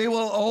believe they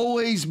will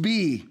always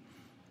be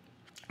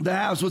the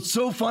haves. What's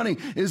so funny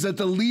is that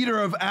the leader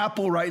of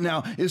Apple right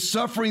now is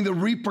suffering the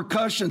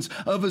repercussions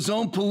of his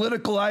own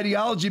political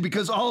ideology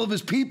because all of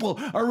his people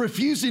are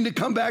refusing to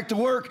come back to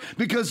work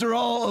because they're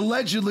all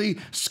allegedly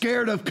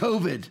scared of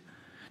COVID.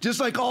 Just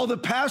like all the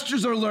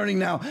pastors are learning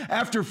now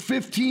after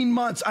 15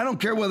 months. I don't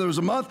care whether it was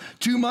a month,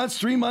 2 months,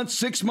 3 months,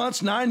 6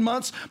 months, 9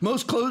 months.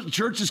 Most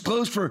churches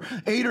closed for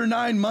 8 or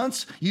 9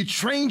 months. You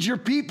trained your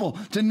people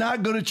to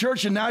not go to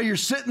church, and now you're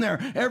sitting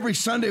there every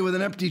Sunday with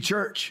an empty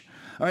church.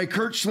 All right,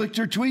 Kurt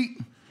Schlichter tweet.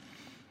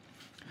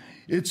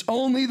 It's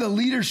only the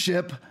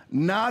leadership,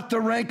 not the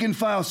rank and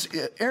file.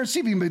 Aaron, see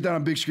if you can make that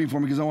on big screen for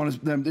me because I want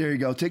to. There you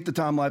go. Take the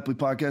Tom Lipley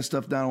podcast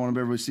stuff down. I want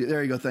everybody to see it.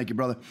 There you go. Thank you,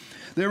 brother.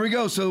 There we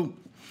go. So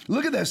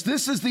look at this.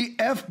 This is the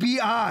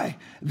FBI.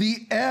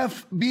 The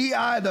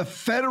FBI, the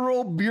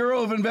Federal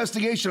Bureau of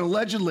Investigation,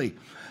 allegedly.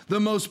 the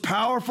most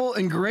powerful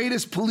and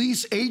greatest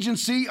police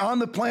agency on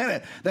the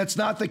planet. That's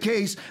not the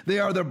case. They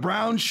are the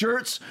brown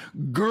shirts,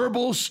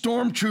 Goebbels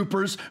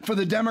stormtroopers for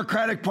the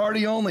Democratic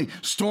Party only,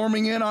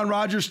 storming in on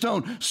Roger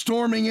Stone,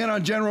 storming in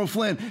on General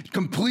Flynn,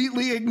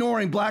 completely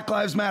ignoring Black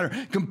Lives Matter,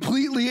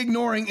 completely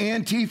ignoring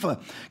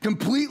Antifa,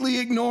 completely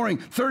ignoring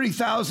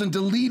 30,000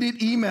 deleted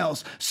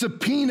emails,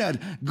 subpoenaed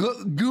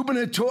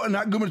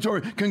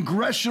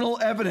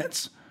congressional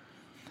evidence.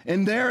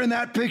 And there in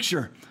that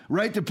picture,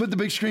 right, to put the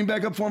big screen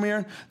back up for me,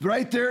 Aaron,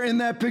 right there in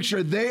that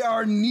picture, they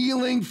are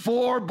kneeling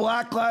for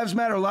Black Lives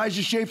Matter.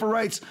 Elijah Schaffer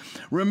writes,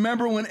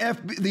 remember when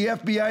the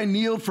FBI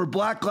kneeled for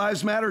Black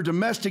Lives Matter,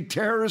 domestic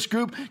terrorist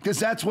group? Because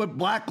that's what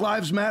Black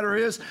Lives Matter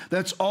is.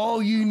 That's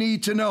all you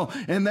need to know.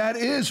 And that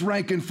is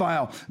rank and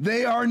file.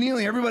 They are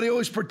kneeling. Everybody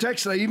always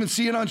protects it. I even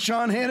see it on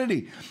Sean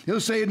Hannity.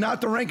 He'll say,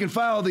 not the rank and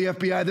file of the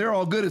FBI. They're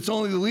all good. It's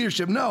only the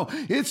leadership. No,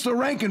 it's the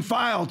rank and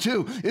file,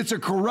 too. It's a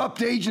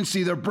corrupt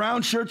agency. They're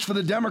brown shirts for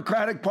the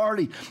Democratic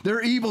Party.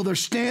 They're evil. They're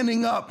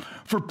standing up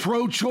for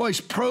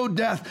pro-choice,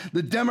 pro-death,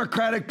 the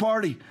Democratic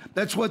Party.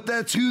 That's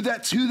who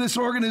this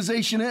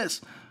organization is.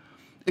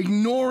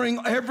 Ignoring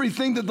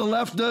everything that the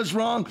left does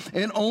wrong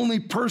and only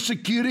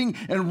persecuting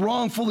and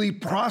wrongfully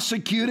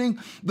prosecuting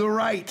the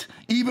right.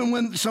 Even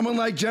when someone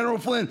like General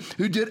Flynn,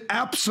 who did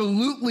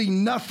absolutely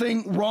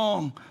nothing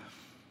wrong,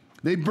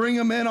 they bring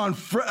him in on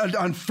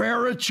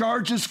FARA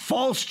charges,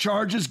 false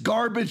charges,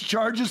 garbage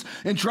charges,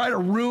 and try to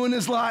ruin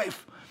his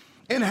life.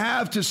 And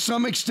have, to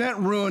some extent,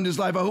 ruined his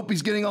life. I hope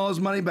he's getting all his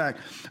money back.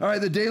 All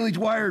right, the Daily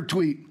Wire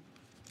tweet.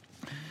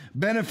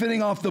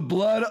 Benefiting off the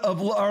blood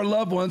of our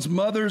loved ones,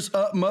 mothers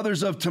of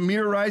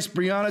Tamir Rice,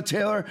 Breonna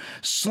Taylor,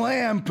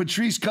 slam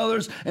Patrisse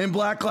Cullors and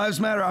Black Lives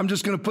Matter. I'm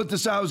just going to put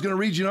this out. I was going to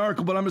read you an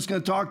article, but I'm just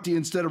going to talk to you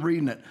instead of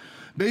reading it.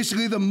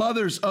 Basically, the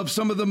mothers of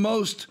some of the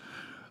most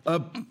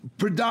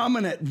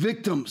predominant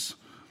victims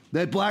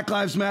that Black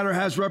Lives Matter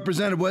has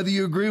represented, whether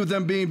you agree with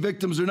them being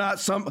victims or not.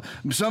 Some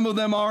of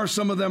them are,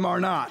 some of them are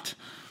not.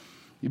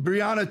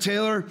 Breonna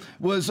Taylor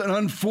was an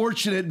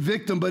unfortunate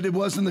victim, but it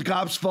wasn't the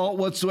cops' fault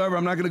whatsoever.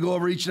 I'm not going to go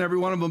over each and every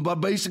one of them,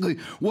 but basically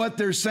what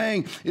they're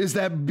saying is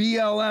that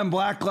BLM,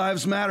 Black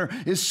Lives Matter,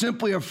 is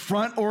simply a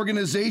front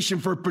organization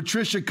for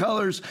Patrisse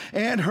Cullors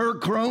and her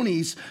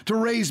cronies to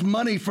raise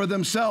money for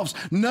themselves.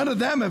 None of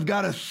them have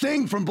got a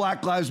thing from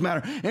Black Lives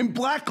Matter, and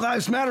Black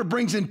Lives Matter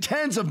brings in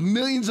tens of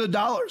millions of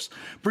dollars.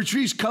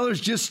 Patrisse Cullors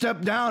just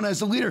stepped down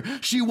as a leader.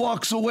 She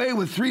walks away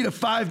with $3 to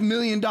 $5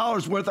 million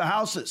worth of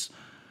houses.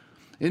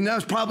 And that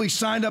was probably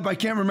signed up. I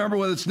can't remember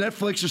whether it's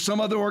Netflix or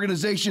some other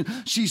organization.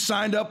 She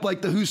signed up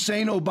like the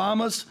Hussein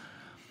Obamas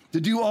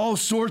to do all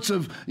sorts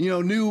of,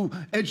 new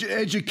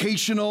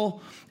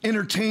educational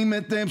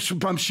entertainment things.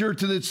 I'm sure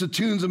to the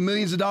tunes of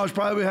millions of dollars.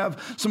 Probably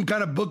have some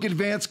kind of book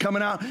advance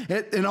coming out.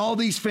 And all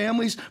these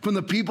families from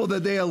the people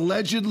that they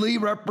allegedly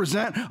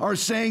represent are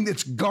saying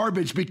it's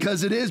garbage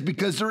because it is,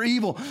 because they're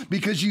evil,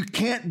 because you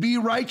can't be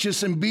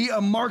righteous and be a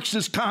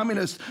Marxist,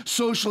 communist,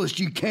 socialist.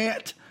 You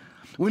can't.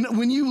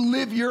 When you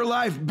live your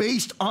life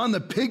based on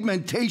the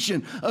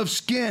pigmentation of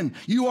skin,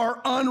 you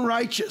are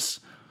unrighteous.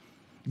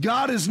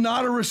 God is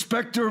not a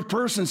respecter of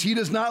persons. He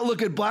does not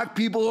look at black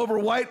people over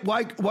white,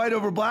 white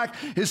over black,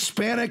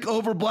 Hispanic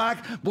over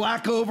black,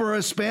 black over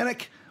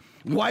Hispanic,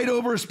 white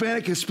over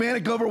Hispanic,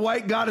 Hispanic over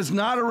white. God is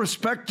not a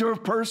respecter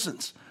of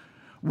persons.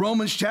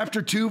 Romans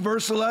chapter 2,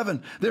 verse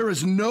 11. There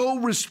is no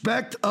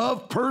respect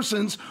of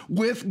persons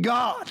with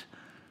God.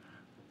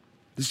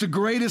 It's the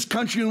greatest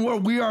country in the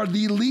world. We are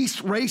the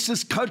least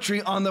racist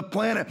country on the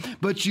planet.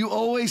 But you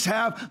always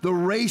have the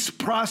race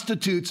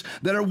prostitutes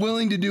that are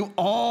willing to do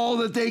all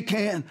that they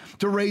can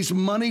to raise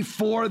money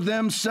for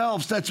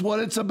themselves. That's what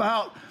it's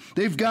about.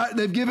 They've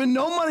given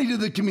no money to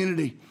the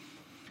community.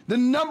 The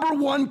number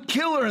one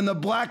killer in the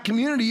black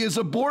community is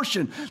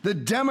abortion. The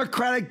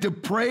Democratic,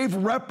 depraved,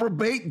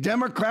 reprobate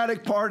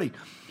Democratic Party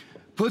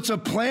puts a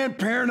Planned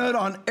Parenthood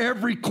on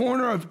every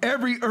corner of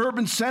every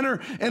urban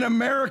center in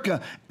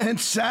America. And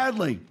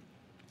sadly,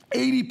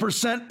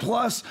 80%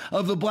 plus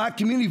of the black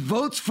community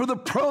votes for the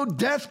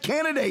pro-death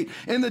candidate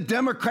in the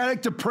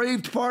Democratic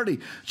depraved party.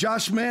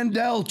 Josh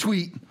Mandel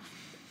tweet.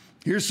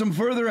 Here's some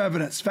further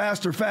evidence.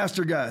 Faster,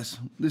 guys.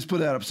 Let's put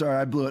that up. Sorry,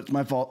 I blew it. It's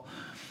my fault.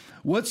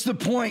 What's the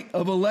point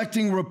of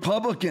electing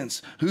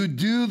Republicans who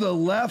do the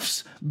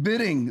left's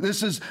bidding?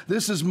 This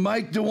is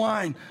Mike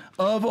DeWine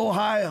of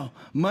Ohio.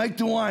 Mike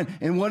DeWine.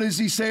 And what does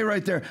he say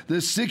right there? The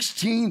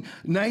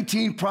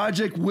 1619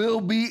 Project will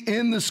be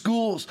in the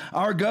schools.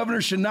 Our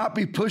governor should not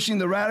be pushing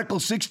the radical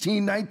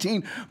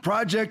 1619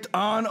 Project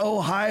on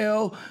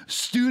Ohio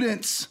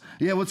students.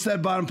 Yeah, what's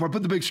that bottom part?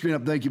 Put the big screen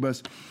up. Thank you,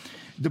 Buzz.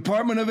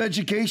 Department of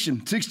Education,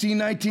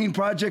 1619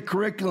 Project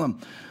curriculum.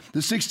 The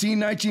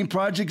 1619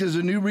 Project is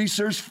a new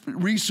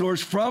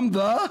resource from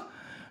the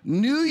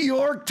New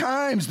York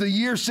Times, the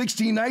year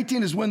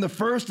 1619 is when the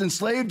first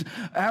enslaved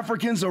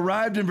Africans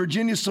arrived in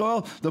Virginia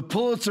soil. The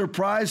Pulitzer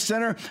Prize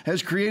Center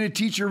has created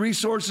teacher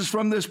resources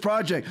from this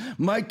project.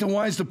 Mike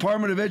DeWine's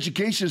Department of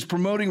Education is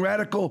promoting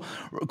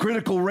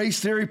critical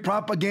race theory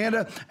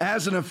propaganda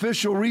as an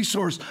official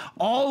resource.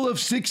 All of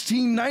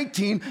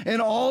 1619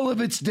 and all of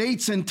its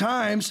dates and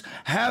times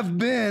have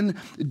been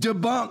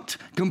debunked,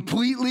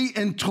 completely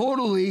and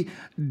totally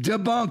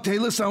debunked. Hey,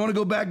 listen, I want to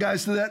go back,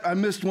 guys, to that. I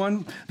missed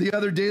one, the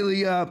other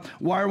Daily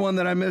Wire one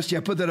that I missed. Yeah,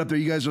 put that up there.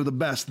 You guys are the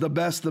best, the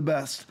best, the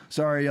best.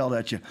 Sorry I yelled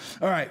at you.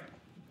 All right.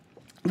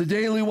 The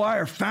Daily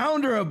Wire,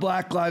 founder of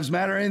Black Lives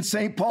Matter in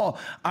St. Paul.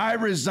 I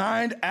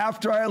resigned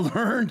after I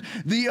learned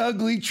the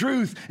ugly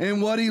truth.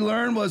 And what he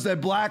learned was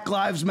that Black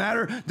Lives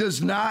Matter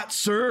does not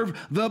serve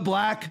the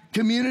black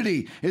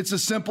community. It's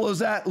as simple as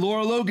that.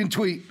 Laura Logan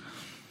tweet.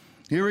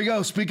 Here we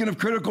go. Speaking of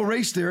critical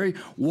race theory,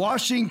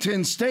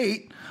 Washington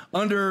State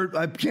under,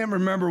 I can't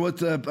remember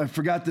I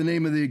forgot the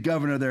name of the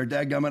governor there,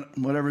 dadgummit,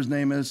 whatever his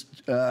name is.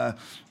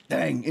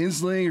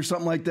 Inslee or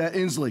something like that.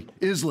 Isley.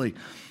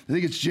 I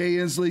think it's Jay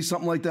Inslee,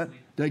 something like that.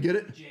 Did I get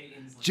it?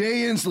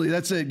 Jay Inslee,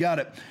 that's it, got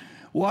it.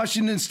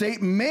 Washington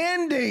State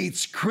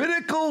mandates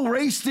critical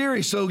race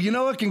theory. So you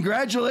know what?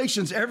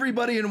 Congratulations,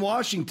 everybody in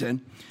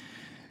Washington,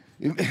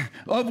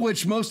 of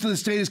which most of the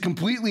state is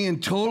completely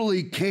and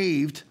totally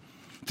caved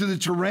to the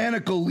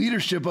tyrannical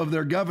leadership of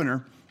their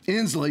governor,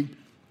 Inslee.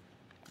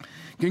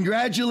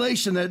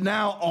 Congratulations that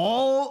now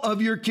all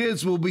of your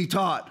kids will be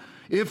taught,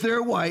 if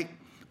they're white,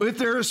 if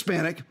they're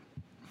Hispanic,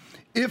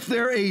 if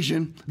they're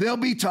Asian, they'll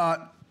be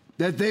taught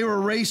that they were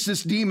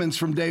racist demons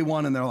from day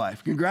one in their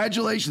life.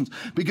 Congratulations,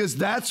 because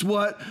that's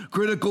what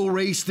critical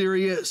race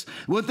theory is.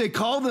 What they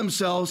call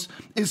themselves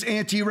is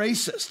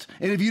anti-racist.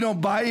 And if you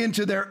don't buy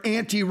into their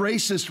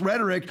anti-racist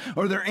rhetoric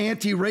or their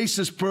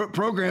anti-racist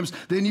programs,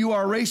 then you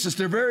are racist.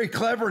 They're very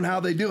clever in how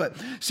they do it.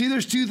 See,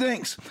 there's two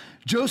things.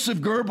 Joseph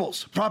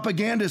Goebbels,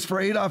 propagandist for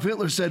Adolf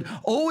Hitler, said,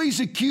 always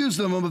accuse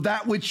them of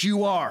that which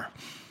you are.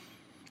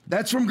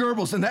 That's from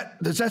Goebbels. And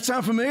does that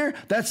sound familiar?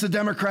 That's the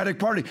Democratic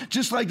Party.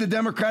 Just like the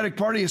Democratic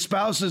Party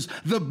espouses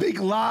the big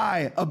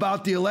lie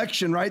about the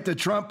election, right?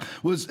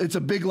 It's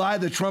a big lie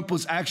that Trump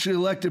was actually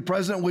elected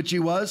president, which he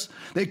was.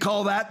 They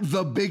call that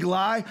the big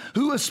lie.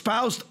 Who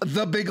espoused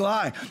the big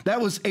lie? That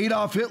was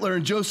Adolf Hitler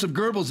and Joseph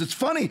Goebbels. It's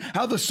funny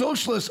how the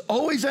socialists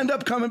always end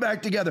up coming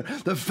back together.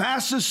 The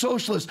fastest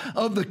socialists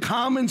of the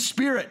common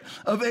spirit,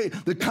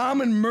 the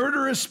common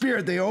murderous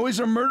spirit. They always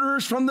are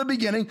murderers from the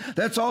beginning.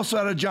 That's also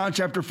out of John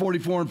chapter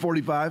 44 and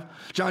 45,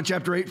 John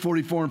chapter 8,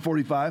 44 and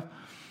 45.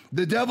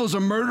 The devil's a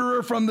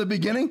murderer from the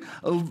beginning,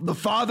 the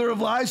father of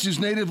lies, whose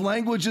native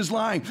language is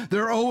lying.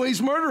 They're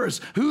always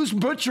murderers. Who's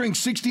butchering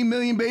 60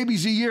 million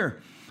babies a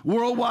year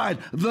worldwide?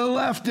 The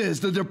left is.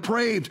 The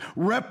depraved,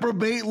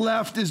 reprobate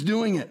left is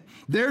doing it.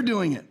 They're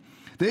doing it.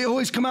 They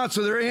always come out,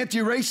 so they're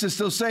anti-racist.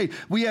 They'll say,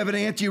 we have an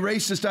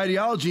anti-racist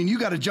ideology, and you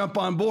got to jump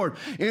on board.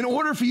 In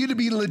order for you to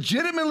be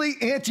legitimately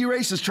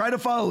anti-racist, try to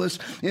follow this.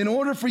 In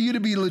order for you to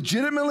be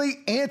legitimately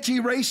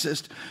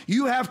anti-racist,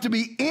 you have to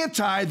be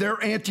anti their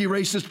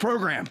anti-racist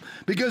program,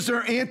 because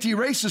their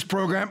anti-racist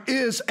program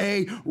is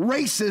a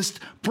racist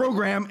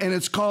program, and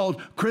it's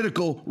called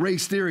critical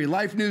race theory.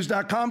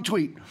 LifeNews.com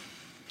tweet.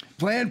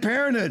 Planned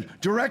Parenthood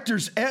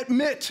directors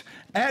admit,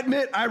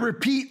 I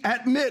repeat,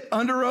 admit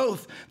under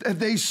oath that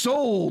they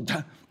sold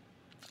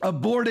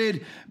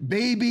aborted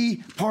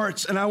baby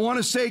parts. And I want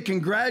to say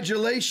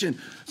congratulations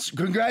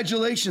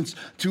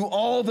to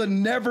all the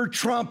never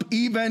Trump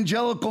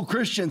evangelical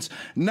Christians.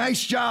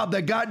 Nice job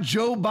that got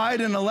Joe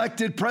Biden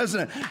elected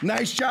president.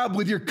 Nice job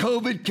with your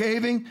COVID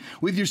caving,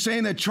 with your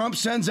saying that Trump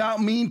sends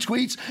out mean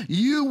tweets.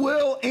 You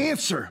will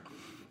answer.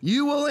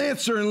 You will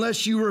answer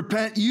unless you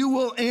repent. You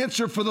will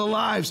answer for the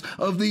lives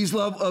of these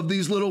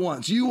little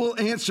ones. You will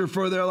answer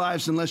for their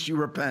lives unless you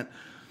repent.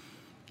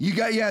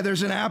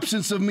 There's an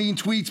absence of mean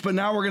tweets, but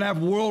now we're going to have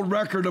world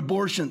record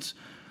abortions.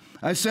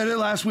 I said it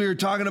last week. We were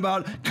talking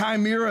about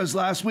chimeras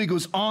last week. It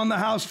was on the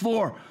House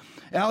floor.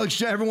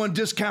 Everyone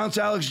discounts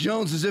Alex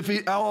Jones as if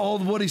all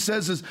of what he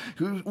says is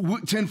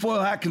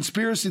tinfoil hat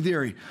conspiracy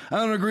theory. I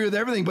don't agree with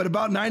everything, but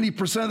about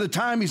 90% of the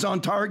time he's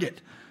on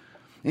target.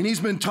 And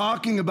he's been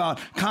talking about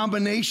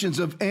combinations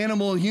of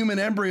animal and human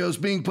embryos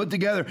being put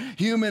together,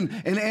 human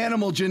and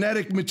animal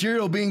genetic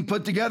material being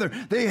put together.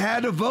 They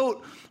had to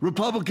vote.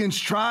 Republicans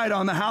tried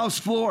on the House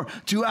floor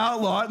to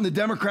outlaw it, and the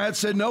Democrats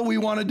said, no, we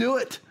want to do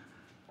it.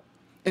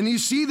 And you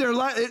see,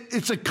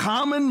 it's a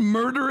common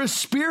murderous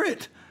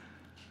spirit.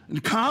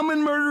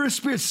 Common murderous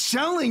spirit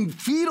selling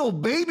fetal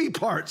baby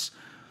parts.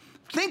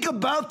 Think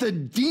about the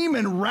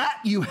demon rat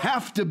you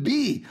have to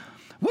be.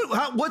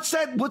 What's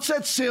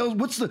that sales?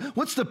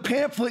 What's the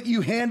pamphlet you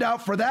hand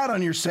out for that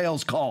on your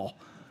sales call?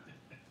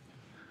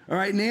 All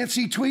right,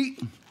 Nancy tweet.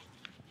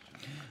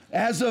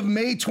 As of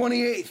May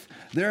 28th,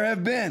 there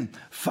have been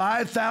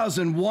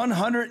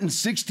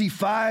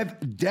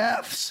 5,165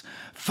 deaths.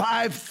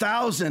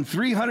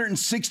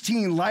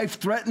 5,316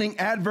 life-threatening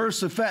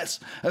adverse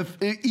events,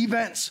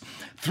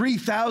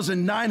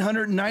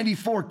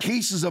 3,994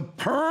 cases of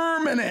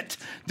permanent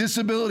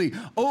disability,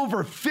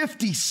 over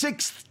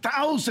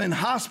 56,000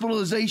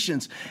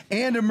 hospitalizations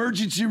and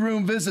emergency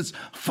room visits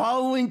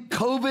following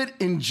COVID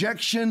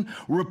injection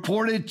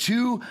reported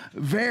to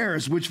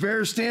VAERS, which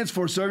VAERS stands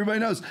for, so everybody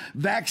knows,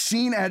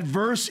 Vaccine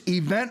Adverse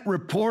Event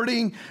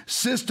Reporting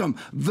System.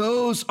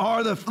 Those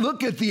are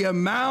look at the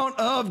amount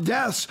of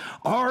deaths.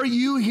 Are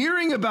you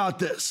hearing about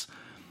this?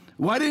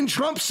 Why didn't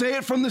Trump say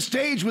it from the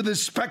stage with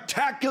his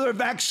spectacular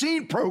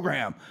vaccine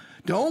program?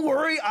 Don't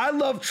worry, I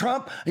love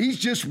Trump. He's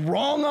just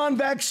wrong on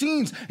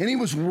vaccines, and he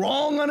was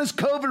wrong on his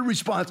COVID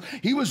response.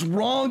 He was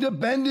wrong to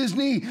bend his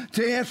knee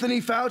to Anthony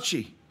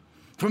Fauci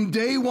from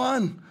day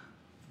one.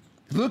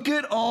 Look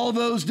at all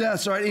those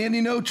deaths. All right,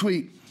 Andy, no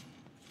tweet.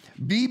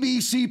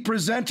 BBC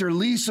presenter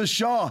Lisa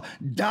Shaw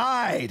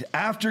died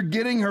after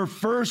getting her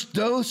first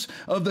dose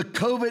of the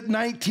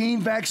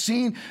COVID-19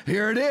 vaccine.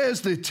 Here it is,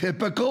 the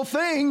typical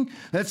thing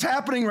that's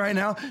happening right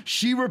now.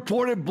 She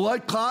reported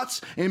blood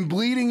clots and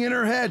bleeding in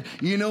her head.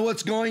 You know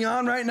what's going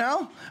on right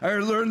now? I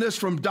learned this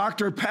from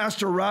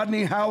Pastor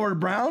Rodney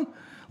Howard-Browne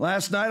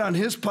last night on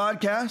his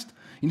podcast.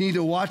 You need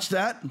to watch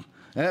that.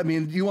 I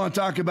mean, you want to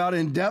talk about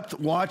in depth,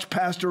 watch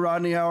Pastor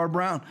Rodney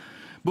Howard-Browne.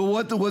 But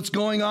what's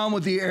going on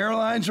with the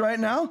airlines right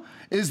now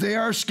is they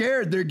are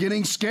scared. They're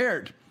getting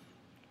scared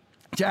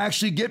to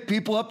actually get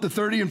people up to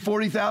 30 and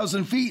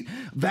 40,000 feet,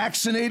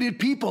 vaccinated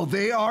people.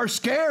 They are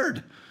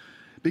scared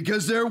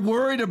because they're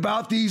worried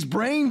about these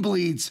brain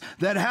bleeds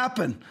that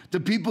happen to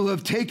people who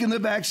have taken the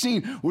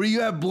vaccine, where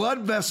you have blood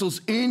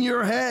vessels in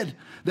your head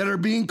that are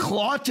being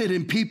clotted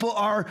and people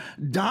are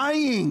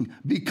dying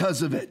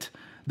because of it.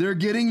 They're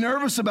getting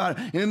nervous about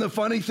it. And the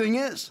funny thing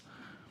is,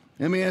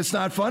 I mean, it's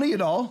not funny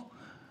at all.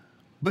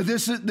 But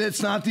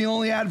it's not the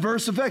only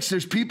adverse effects.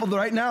 There's people that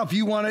right now, if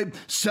you want to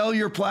sell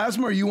your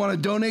plasma or you want to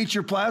donate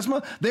your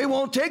plasma, they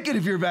won't take it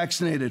if you're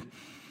vaccinated.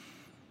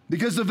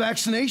 Because the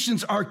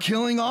vaccinations are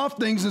killing off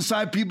things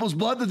inside people's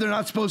blood that they're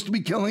not supposed to be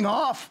killing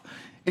off,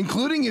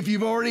 including if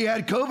you've already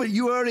had COVID,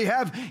 you already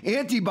have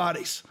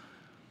antibodies.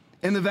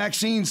 And the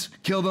vaccines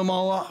kill them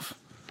all off.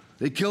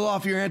 They kill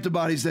off your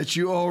antibodies that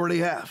you already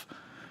have.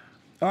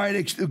 All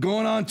right,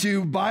 going on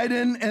to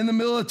Biden and the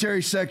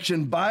military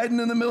section. Biden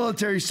and the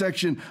military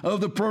section of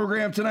the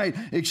program tonight.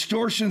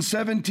 Extortion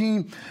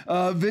 17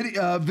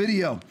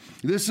 video.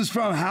 This is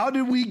from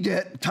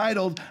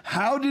titled,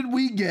 How Did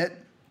We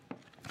Get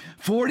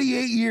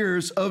 48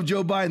 Years of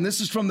Joe Biden?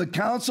 This is from the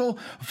Council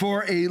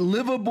for a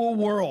Livable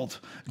World.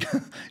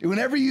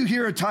 Whenever you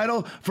hear a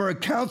title for a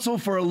Council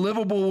for a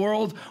Livable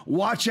World,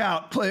 watch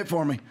out. Play it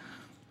for me.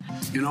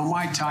 You know,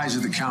 my ties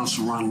with the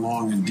council run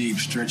long and deep,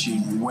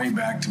 stretching way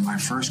back to my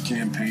first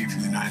campaign for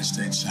the United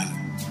States Senate.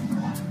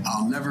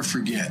 I'll never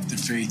forget the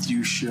faith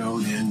you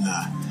showed and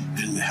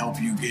the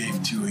help you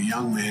gave to a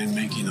young man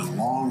making a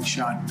long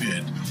shot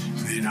bid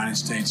for the United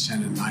States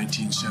Senate in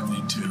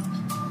 1972.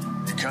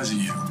 Because of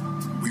you,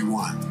 we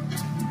won.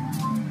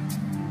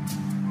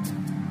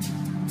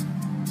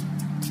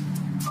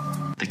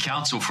 The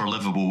Council for a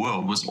Livable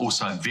World was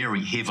also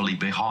very heavily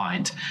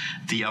behind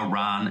the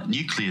Iran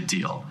nuclear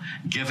deal,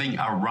 giving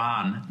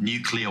Iran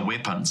nuclear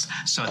weapons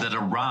so that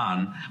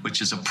Iran, which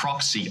is a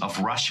proxy of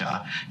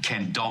Russia,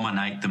 can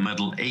dominate the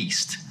Middle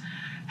East.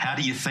 How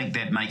do you think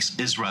that makes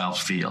Israel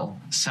feel,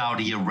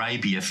 Saudi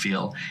Arabia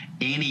feel,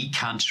 any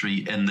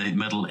country in the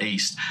Middle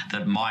East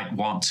that might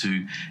want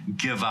to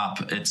give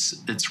up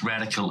its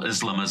radical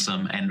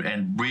Islamism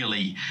and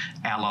really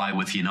ally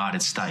with the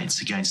United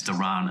States against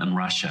Iran and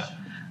Russia?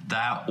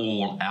 They're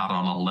all out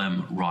on a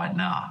limb right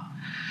now.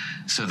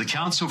 So the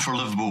Council for a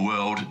Livable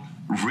World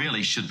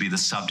really should be the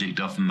subject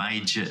of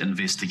major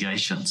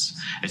investigations.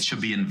 It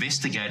should be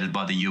investigated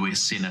by the US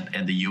Senate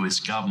and the US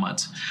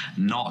government,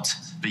 not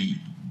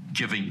be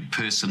giving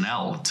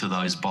personnel to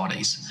those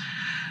bodies.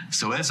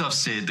 So as I've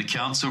said, the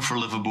Council for a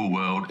Livable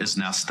World is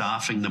now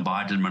staffing the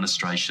Biden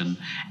administration,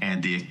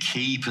 and their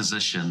key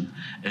position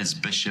is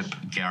Bishop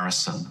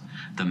Garrison,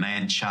 the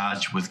man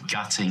charged with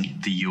gutting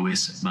the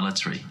US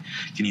military.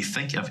 Can you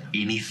think of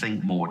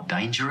anything more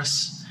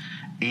dangerous?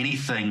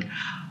 Anything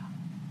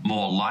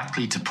more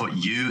likely to put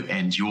you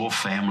and your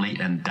family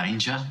in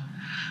danger?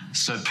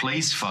 So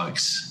please,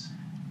 folks,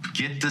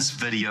 get this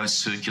video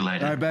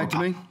circulated. All right, back to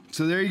me.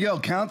 So there you go.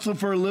 Council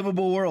for a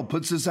Livable World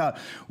puts this out.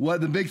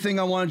 What the big thing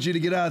I wanted you to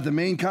get out, the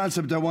main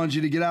concept I wanted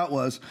you to get out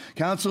was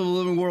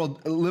Council for a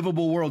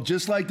Livable World,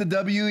 just like the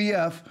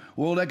WEF,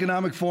 World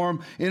Economic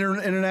Forum,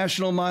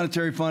 International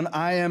Monetary Fund,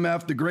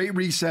 IMF, the Great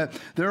Reset.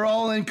 They're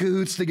all in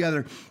cahoots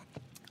together.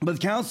 But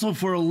Council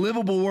for a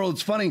Livable World,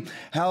 it's funny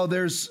how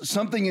there's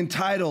something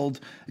entitled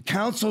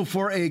Council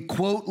for a,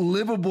 quote,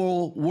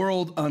 livable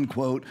world,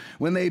 unquote.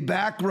 When they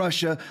back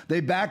Russia, they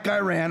back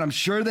Iran, I'm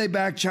sure they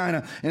back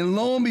China. And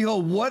lo and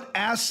behold, what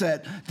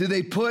asset do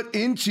they put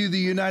into the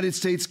United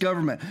States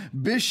government?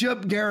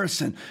 Bishop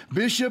Garrison.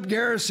 Bishop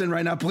Garrison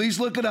right now, please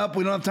look it up.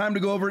 We don't have time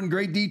to go over it in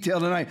great detail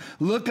tonight.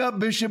 Look up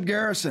Bishop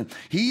Garrison.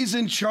 He's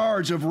in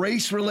charge of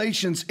race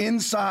relations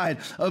inside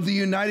of the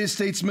United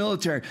States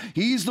military.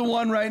 He's the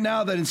one right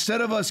now that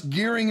instead of us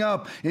gearing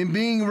up and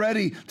being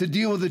ready to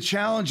deal with the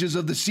challenges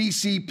of the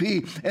CCP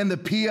and the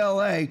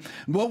PLA,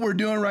 what we're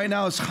doing right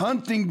now is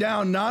hunting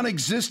down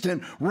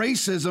non-existent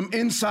racism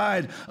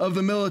inside of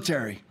the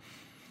military.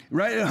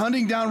 Right?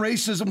 Hunting down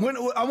racism.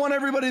 I want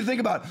everybody to think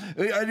about,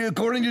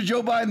 according to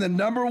Joe Biden, the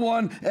number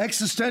one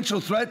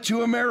existential threat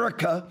to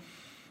America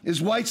is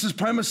white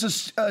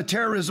supremacist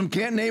terrorism.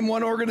 Can't name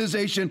one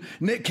organization,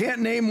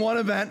 can't name one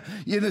event.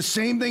 The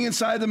same thing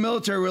inside the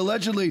military, where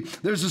allegedly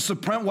there's a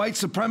white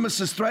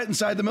supremacist threat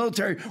inside the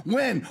military.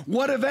 When?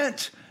 What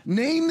event?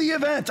 Name the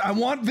event. I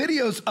want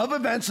videos of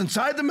events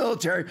inside the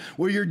military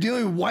where you're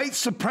dealing with white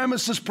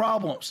supremacist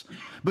problems.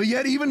 But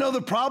yet, even though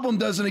the problem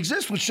doesn't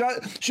exist, which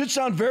should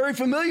sound very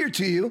familiar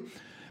to you,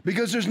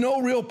 because there's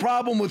no real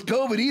problem with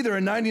COVID either, a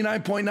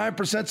 99.9%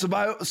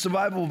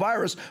 survivable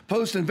virus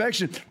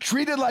post-infection,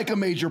 treated like a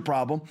major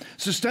problem.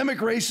 Systemic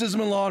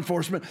racism in law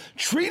enforcement,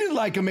 treated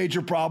like a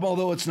major problem,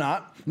 although it's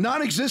not.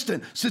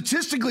 Non-existent,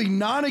 statistically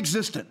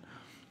non-existent.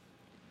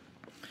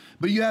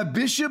 But you have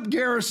Bishop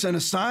Garrison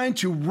assigned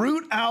to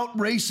root out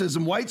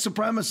racism, white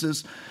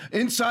supremacists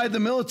inside the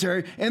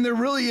military, and there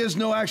really is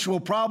no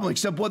actual problem,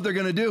 except what they're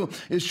going to do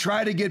is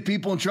try to get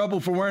people in trouble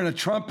for wearing a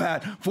Trump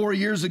hat 4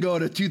 years ago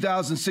at a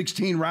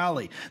 2016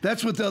 rally.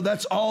 That's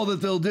all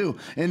that they'll do.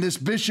 And this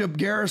Bishop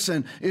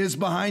Garrison is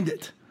behind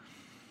it.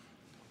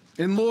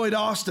 And Lloyd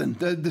Austin,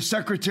 the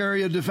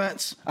Secretary of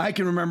Defense, I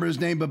can remember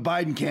his name, but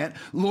Biden can't.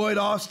 Lloyd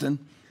Austin,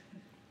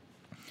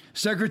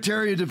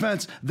 Secretary of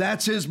Defense,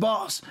 that's his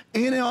boss.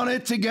 In on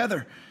it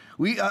together.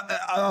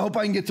 I hope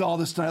I can get to all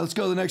this tonight. Let's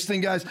go to the next thing,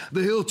 guys.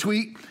 The Hill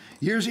tweet.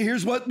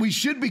 Here's what we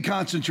should be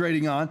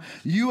concentrating on.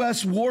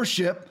 U.S.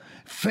 warship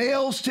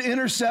fails to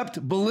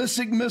intercept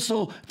ballistic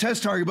missile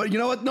test target. But you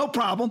know what? No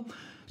problem.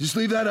 Just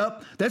leave that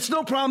up. That's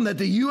no problem that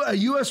a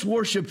U.S.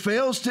 warship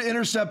fails to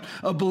intercept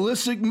a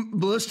ballistic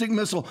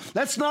missile.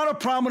 That's not a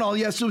problem at all.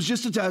 Yes, it was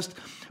just a test.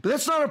 But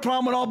that's not a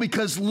problem at all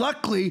because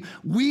luckily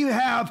we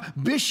have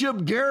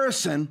Bishop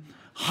Garrison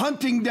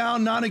hunting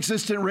down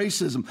non-existent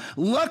racism.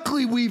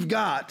 Luckily we've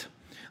got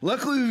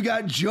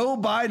Joe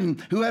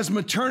Biden, who has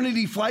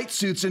maternity flight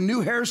suits and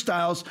new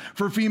hairstyles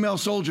for female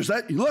soldiers.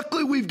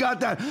 Luckily we've got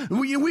that.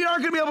 We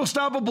aren't going to be able to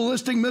stop a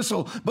ballistic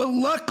missile, but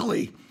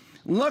luckily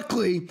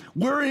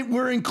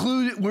we're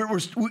included.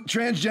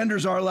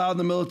 Transgenders are allowed in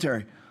the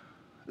military.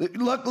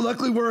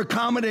 Luckily, we're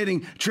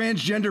accommodating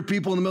transgender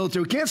people in the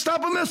military. We can't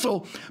stop a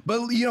missile,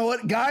 but you know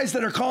what? Guys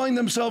that are calling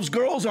themselves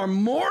girls are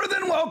more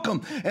than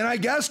welcome. And I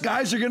guess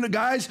guys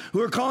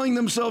who are calling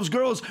themselves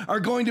girls are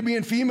going to be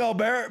in female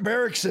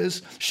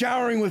barracks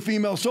showering with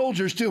female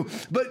soldiers too.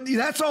 But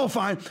that's all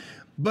fine.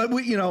 But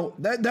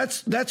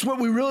that's what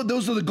we really,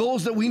 those are the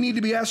goals that we need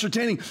to be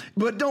ascertaining.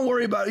 But don't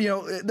worry about,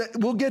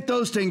 we'll get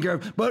those taken care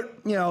of.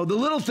 But, the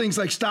little things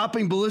like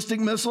stopping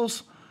ballistic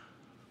missiles,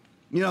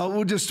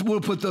 we'll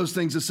put those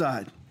things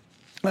aside.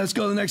 Let's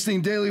go to the next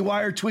thing. Daily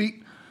Wire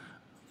tweet.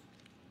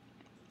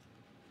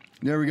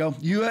 There we go.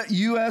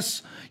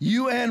 U.S.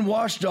 UN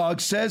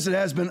watchdog says it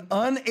has been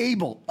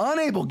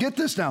unable, get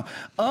this now,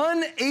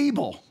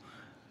 unable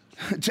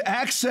to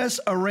access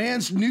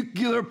Iran's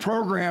nuclear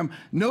program.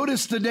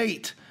 Notice the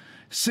date.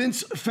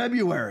 Since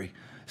February.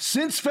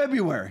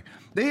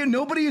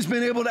 Nobody has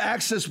been able to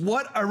access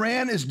what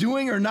Iran is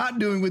doing or not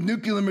doing with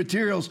nuclear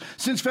materials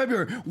since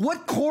February.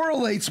 What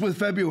correlates with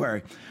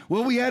February?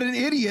 Well, we had an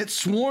idiot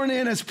sworn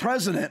in as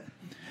president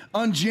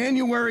on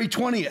January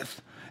 20th.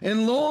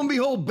 And lo and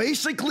behold,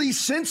 basically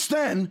since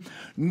then,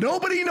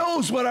 nobody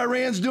knows what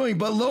Iran's doing.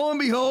 But lo and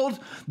behold,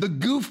 the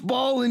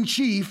goofball in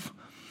chief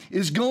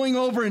is going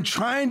over and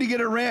trying to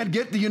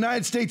get the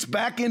United States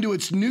back into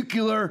its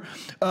nuclear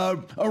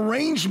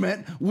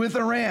arrangement with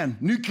Iran,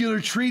 nuclear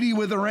treaty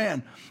with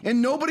Iran.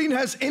 And nobody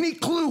has any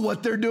clue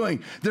what they're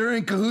doing. They're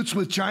in cahoots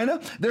with China.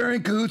 They're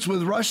in cahoots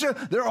with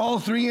Russia. They're all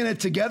three in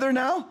it together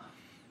now.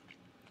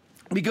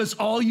 Because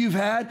all you've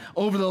had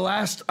over the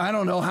last, I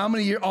don't know how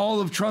many years, all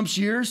of Trump's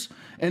years,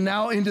 and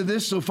now into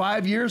this, so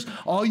 5 years,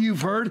 all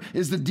you've heard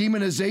is the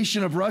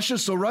demonization of Russia.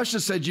 So Russia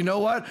said, you know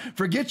what?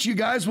 Forget you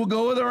guys, we'll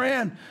go with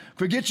Iran.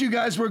 Forget you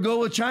guys, we'll go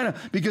with China.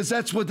 Because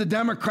that's what the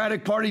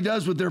Democratic Party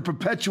does with their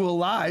perpetual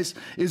lies,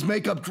 is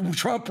make up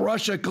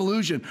Trump-Russia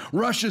collusion.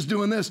 Russia's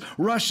doing this,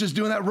 Russia's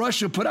doing that.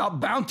 Russia put out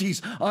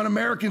bounties on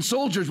American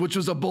soldiers, which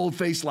was a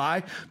bold-faced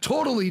lie,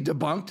 totally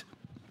debunked.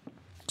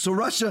 So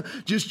Russia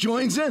just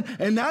joins in.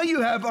 And now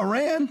you have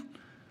Iran.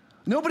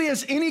 Nobody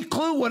has any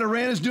clue what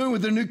Iran is doing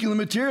with their nuclear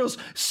materials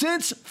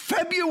since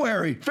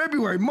February,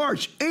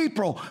 March,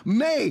 April,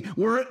 May.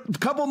 We're a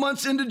couple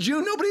months into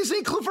June. Nobody has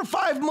any clue for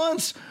 5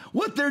 months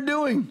what they're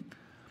doing.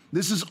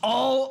 This is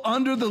all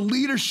under the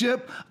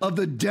leadership of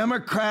the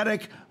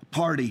Democratic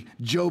Party,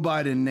 Joe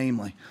Biden,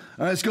 namely.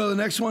 All right, let's go to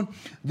the next one.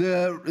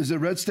 Is it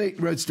Red State?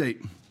 Red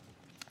State.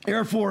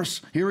 Air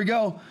Force, here we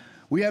go.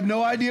 We have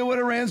no idea what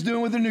Iran's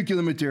doing with their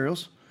nuclear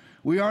materials.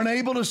 We aren't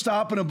able to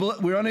stop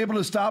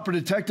or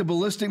detect a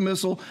ballistic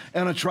missile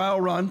and a trial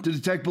run to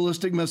detect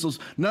ballistic missiles.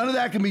 None of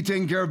that can be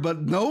taken care of,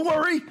 but don't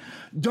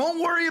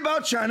worry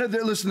about China.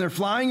 They're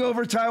flying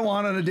over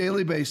Taiwan on a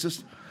daily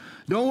basis.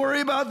 Don't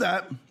worry about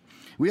that.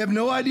 We have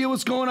no idea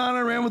what's going on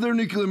in Iran with their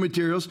nuclear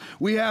materials.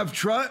 We have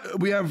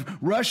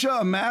Russia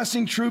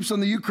amassing troops on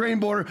the Ukraine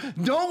border.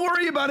 Don't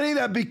worry about any of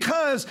that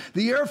because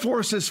the Air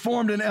Force has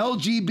formed an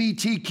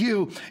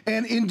LGBTQ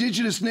and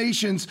Indigenous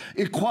Nations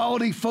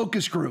Equality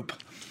Focus Group.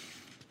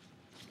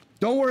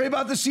 Don't worry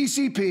about the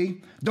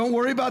CCP. Don't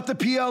worry about the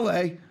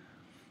PLA.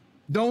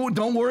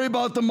 Don't worry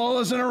about the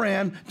mullahs in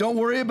Iran. Don't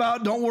worry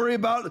about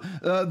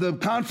the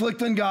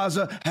conflict in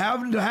Gaza.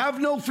 Have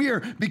no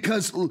fear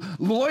because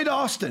Lloyd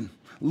Austin,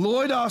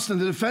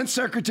 the Defense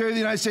Secretary of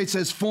the United States,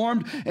 has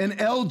formed an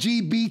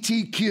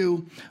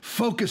LGBTQ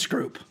focus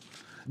group.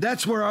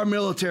 That's where our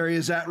military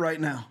is at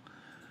right now.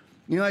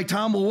 You're like,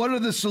 Tom, well, what are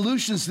the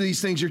solutions to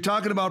these things? You're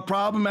talking about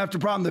problem after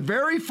problem. The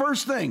very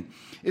first thing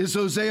is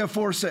Hosea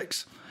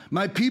 4:6.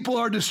 My people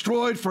are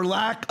destroyed for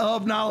lack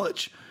of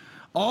knowledge.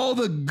 All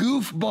the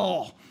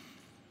goofball,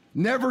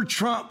 never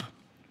Trump,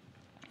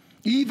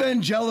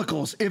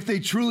 evangelicals, if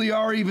they truly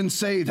are even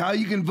saved, how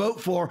you can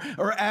vote for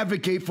or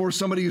advocate for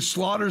somebody who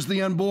slaughters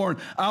the unborn,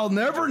 I'll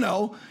never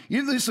know.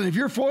 Listen, if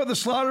you're for the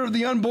slaughter of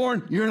the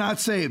unborn, you're not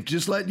saved,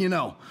 just letting you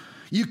know.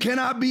 You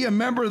cannot be a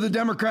member of the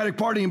Democratic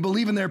Party and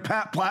believe in their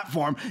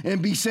platform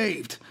and be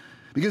saved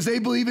because they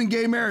believe in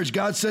gay marriage.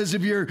 God says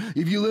if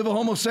you live a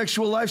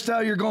homosexual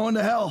lifestyle, you're going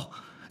to hell.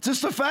 It's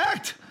just a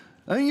fact.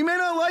 I mean, you may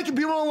not like it.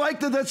 People don't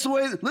like that. That's the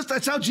way.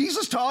 That's how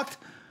Jesus talked.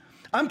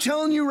 I'm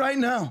telling you right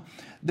now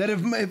that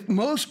if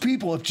most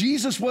people, if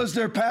Jesus was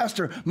their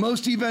pastor,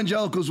 most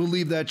evangelicals will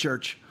leave that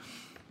church.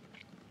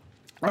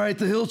 All right,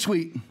 the Hill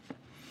tweet.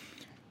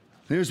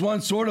 There's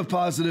one sort of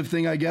positive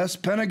thing, I guess.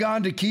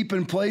 Pentagon to keep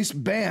in place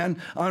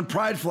ban on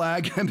pride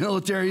flag at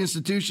military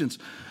institutions.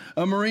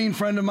 A Marine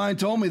friend of mine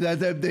told me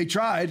that they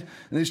tried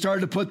and they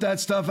started to put that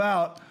stuff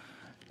out.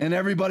 And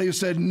everybody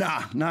said,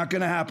 nah, not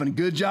going to happen.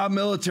 Good job,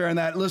 military, on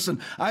that. Listen,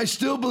 I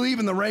still believe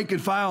in the rank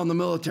and file in the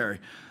military.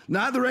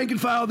 Not the rank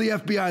and file of the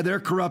FBI. They're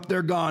corrupt.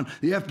 They're gone.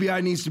 The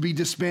FBI needs to be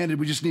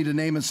disbanded. We just need to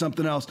name it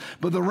something else.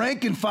 But the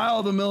rank and file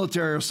of the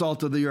military are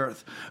salt of the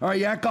earth. All right,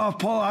 Yakov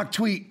Pollock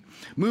tweet.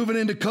 Moving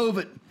into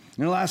COVID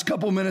in the last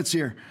couple of minutes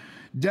here.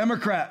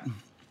 Democrat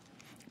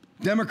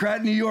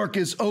New York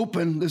is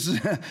open.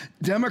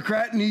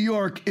 Democrat New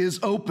York is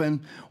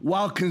open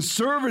while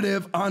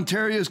conservative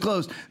Ontario is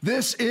closed.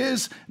 This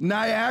is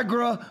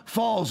Niagara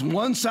Falls.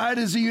 One side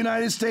is the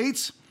United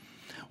States.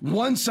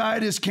 One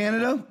side is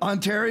Canada,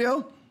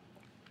 Ontario.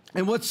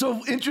 And what's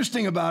so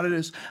interesting about it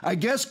is I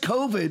guess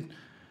COVID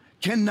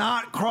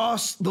cannot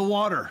cross the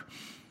water.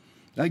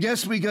 I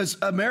guess because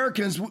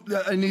Americans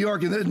in New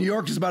York, and New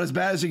York is about as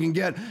bad as it can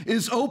get,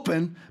 is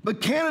open,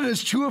 but Canada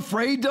is too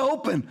afraid to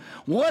open.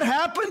 What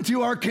happened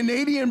to our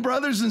Canadian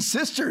brothers and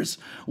sisters?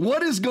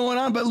 What is going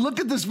on? But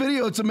look at this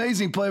video. It's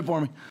amazing. Play it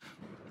for me.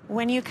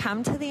 When you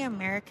come to the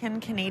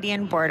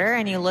American-Canadian border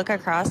and you look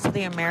across to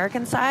the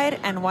American side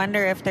and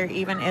wonder if there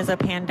even is a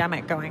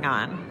pandemic going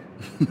on.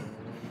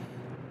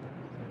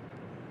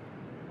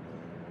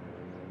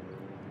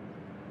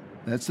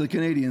 That's the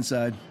Canadian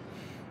side.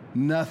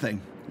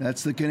 Nothing.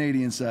 That's the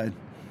Canadian side.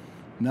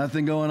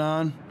 Nothing going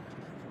on.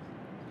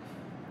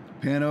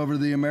 Pan over to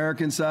the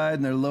American side,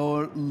 and they're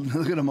lower.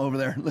 Look at them over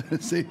there.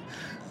 Let's see.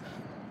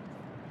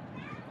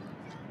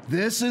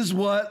 This is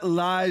what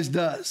lies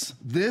does.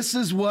 This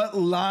is what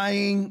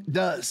lying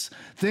does.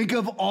 Think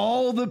of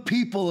all the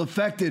people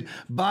affected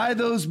by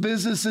those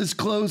businesses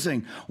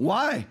closing.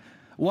 Why?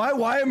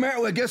 Why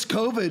America? I guess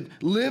COVID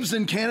lives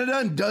in Canada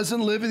and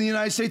doesn't live in the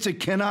United States. It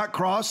cannot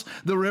cross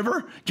the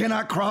river,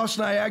 cannot cross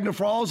Niagara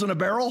Falls in a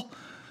barrel,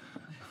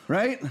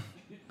 right?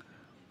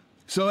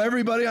 So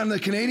everybody on the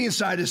Canadian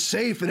side is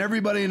safe and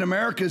everybody in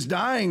America is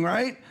dying,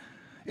 right?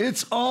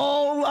 It's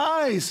all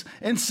lies.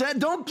 And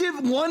don't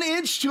give 1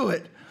 inch to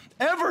it.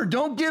 Ever.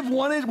 Don't give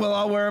 1 inch. Well,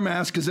 I'll wear a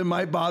mask because it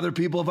might bother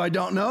people if I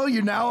don't know.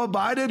 You now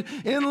abided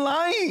in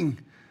lying.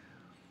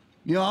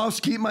 You know, I'll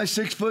keep my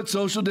 6-foot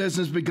social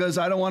distance because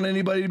I don't want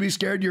anybody to be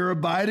scared. You're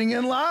abiding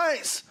in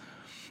lies.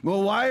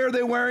 Well, why are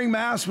they wearing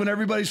masks when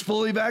everybody's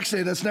fully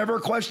vaccinated? That's never a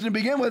question to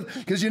begin with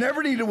because you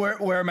never need to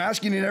wear a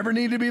mask and you never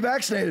need to be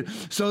vaccinated.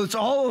 So it's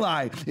all a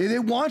lie.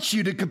 It wants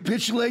you to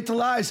capitulate to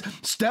lies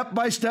step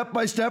by step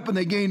by step, and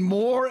they gain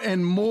more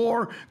and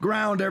more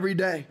ground every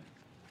day.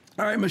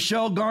 All right,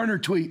 Michelle Garner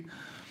tweet.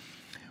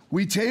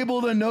 We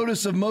tabled a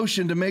notice of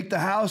motion to make the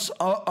House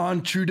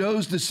on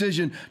Trudeau's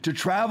decision to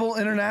travel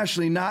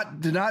internationally,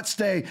 to not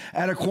stay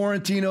at a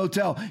quarantine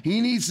hotel.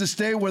 He needs to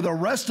stay where the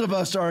rest of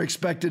us are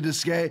expected to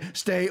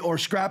stay or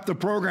scrap the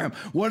program.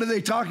 What are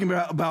they talking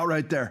about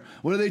right there?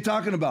 What are they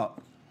talking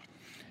about?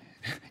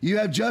 You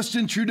have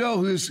Justin Trudeau,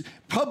 who's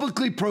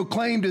publicly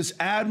proclaimed his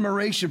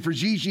admiration for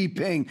Xi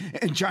Jinping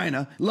and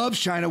China, loves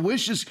China,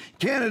 wishes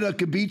Canada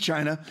could beat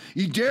China.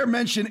 You dare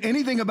mention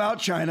anything about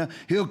China,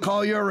 he'll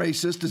call you a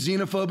racist, a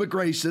xenophobic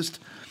racist.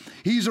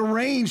 He's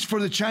arranged for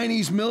the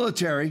Chinese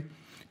military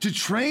to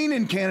train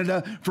in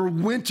Canada for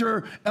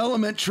winter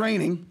element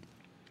training,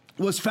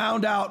 was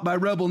found out by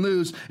Rebel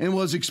News and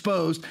was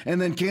exposed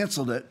and then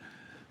canceled it.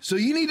 So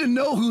you need to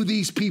know who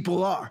these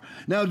people are.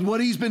 Now,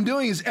 what he's been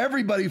doing is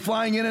everybody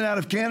flying in and out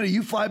of Canada,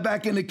 you fly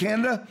back into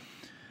Canada,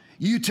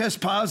 you test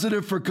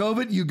positive for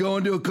COVID, you go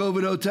into a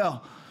COVID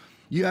hotel.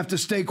 You have to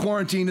stay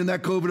quarantined in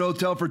that COVID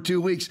hotel for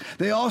 2 weeks.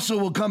 They also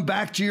will come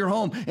back to your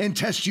home and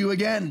test you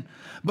again.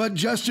 But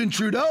Justin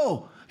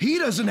Trudeau, he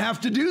doesn't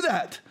have to do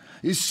that.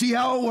 You see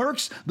how it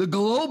works? The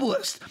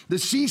globalists, the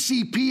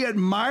CCP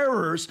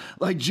admirers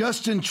like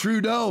Justin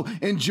Trudeau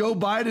and Joe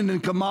Biden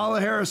and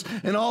Kamala Harris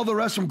and all the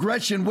rest from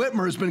Gretchen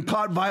Whitmer has been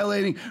caught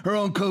violating her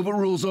own COVID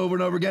rules over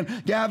and over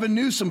again. Gavin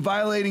Newsom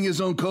violating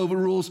his own COVID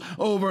rules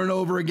over and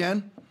over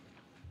again.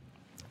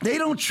 They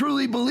don't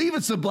truly believe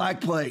it's a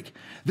black plague.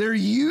 They're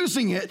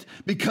using it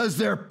because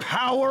they're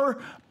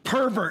power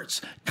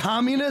perverts,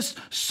 communists,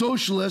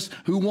 socialists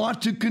who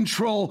want to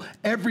control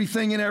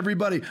everything and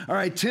everybody. All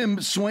right, Tim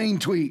Swain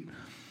tweet.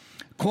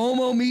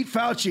 Cuomo meet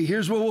Fauci.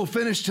 Here's where we'll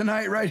finish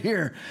tonight right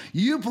here.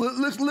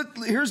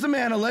 Look, here's the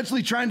man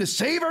allegedly trying to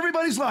save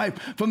everybody's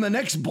life from the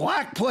next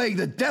black plague,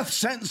 the death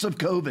sentence of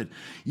COVID.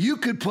 You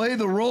could play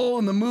the role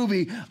in the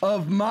movie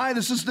of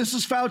this is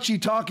Fauci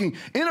talking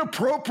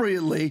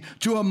inappropriately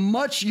to a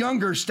much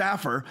younger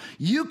staffer.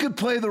 You could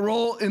play the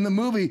role in the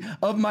movie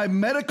of my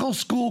medical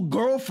school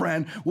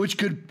girlfriend, which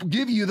could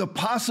give you the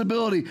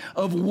possibility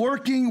of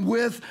working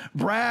with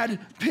Brad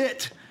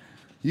Pitt.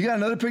 You got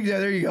another picture? Yeah,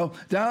 there you go.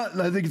 Down,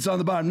 I think it's on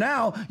the bottom.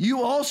 Now,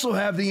 you also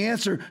have the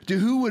answer to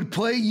who would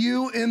play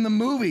you in the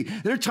movie.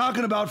 They're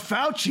talking about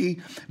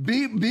Fauci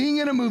being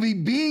in a movie,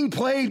 being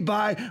played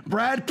by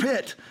Brad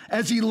Pitt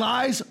as he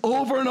lies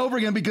over and over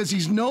again because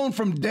he's known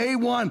from day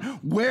one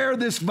where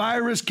this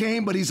virus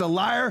came, but he's a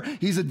liar.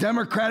 He's a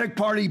Democratic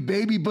Party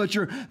baby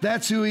butcher.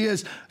 That's who he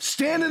is.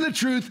 Stand in the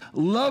truth,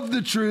 love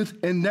the truth,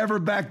 and never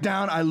back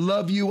down. I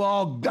love you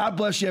all. God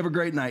bless you. Have a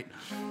great night.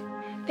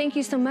 Thank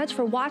you so much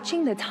for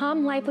watching the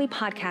Tom Lively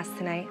podcast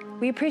tonight.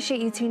 We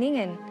appreciate you tuning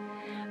in.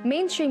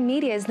 Mainstream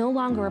media is no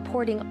longer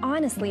reporting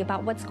honestly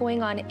about what's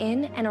going on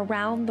in and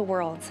around the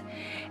world.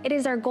 It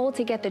is our goal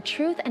to get the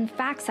truth and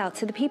facts out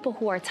to the people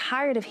who are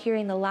tired of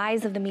hearing the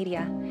lies of the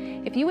media.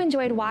 If you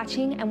enjoyed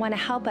watching and want to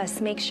help us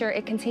make sure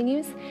it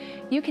continues,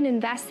 you can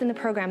invest in the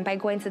program by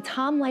going to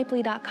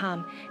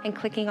tomlively.com and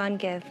clicking on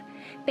Give.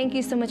 Thank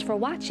you so much for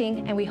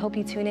watching, and we hope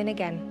you tune in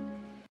again.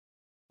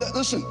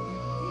 Listen.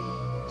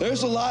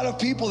 There's a lot of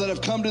people that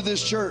have come to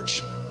this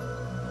church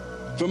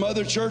from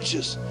other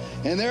churches,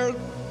 and they're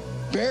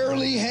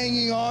barely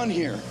hanging on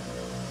here.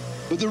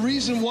 But the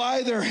reason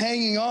why they're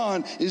hanging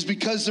on is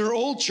because their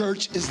old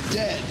church is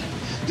dead.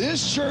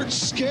 This church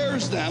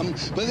scares them,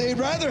 but they'd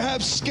rather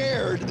have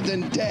scared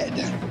than dead.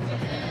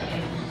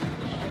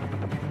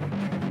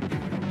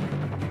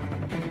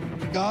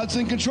 God's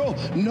in control.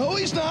 No,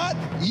 he's not.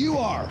 You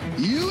are.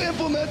 You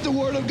implement the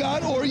word of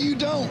God or you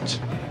don't.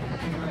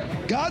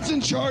 God's in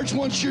charge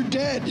once you're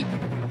dead.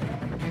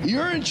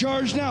 You're in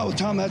charge now.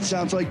 Tom, that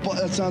sounds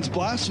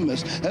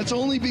blasphemous. That's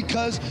only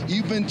because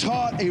you've been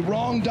taught a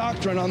wrong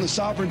doctrine on the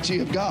sovereignty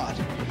of God.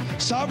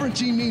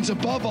 Sovereignty means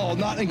above all,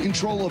 not in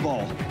control of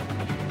all.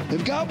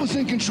 If God was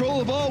in control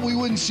of all, we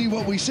wouldn't see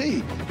what we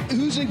see.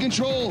 Who's in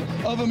control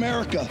of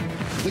America?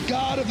 The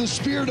God of the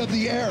spirit of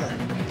the air,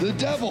 the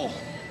devil.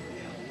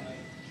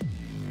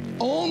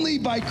 Only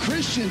by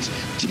Christians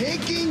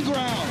taking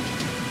ground,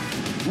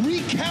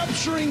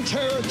 recapturing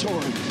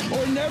territory,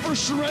 or never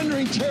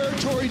surrendering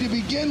territory to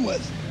begin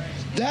with.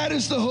 That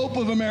is the hope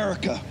of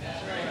America.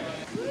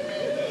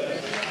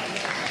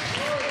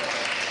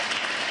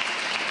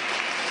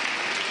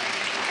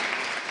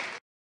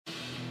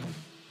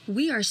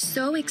 We are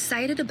so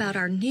excited about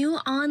our new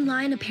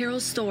online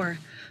apparel store.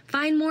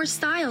 Find more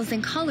styles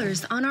and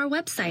colors on our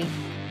website.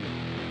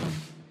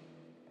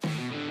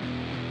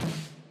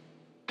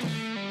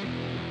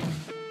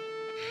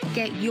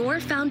 Get your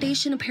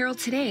foundation apparel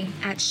today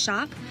at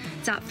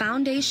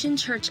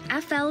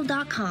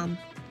shop.foundationchurchfl.com.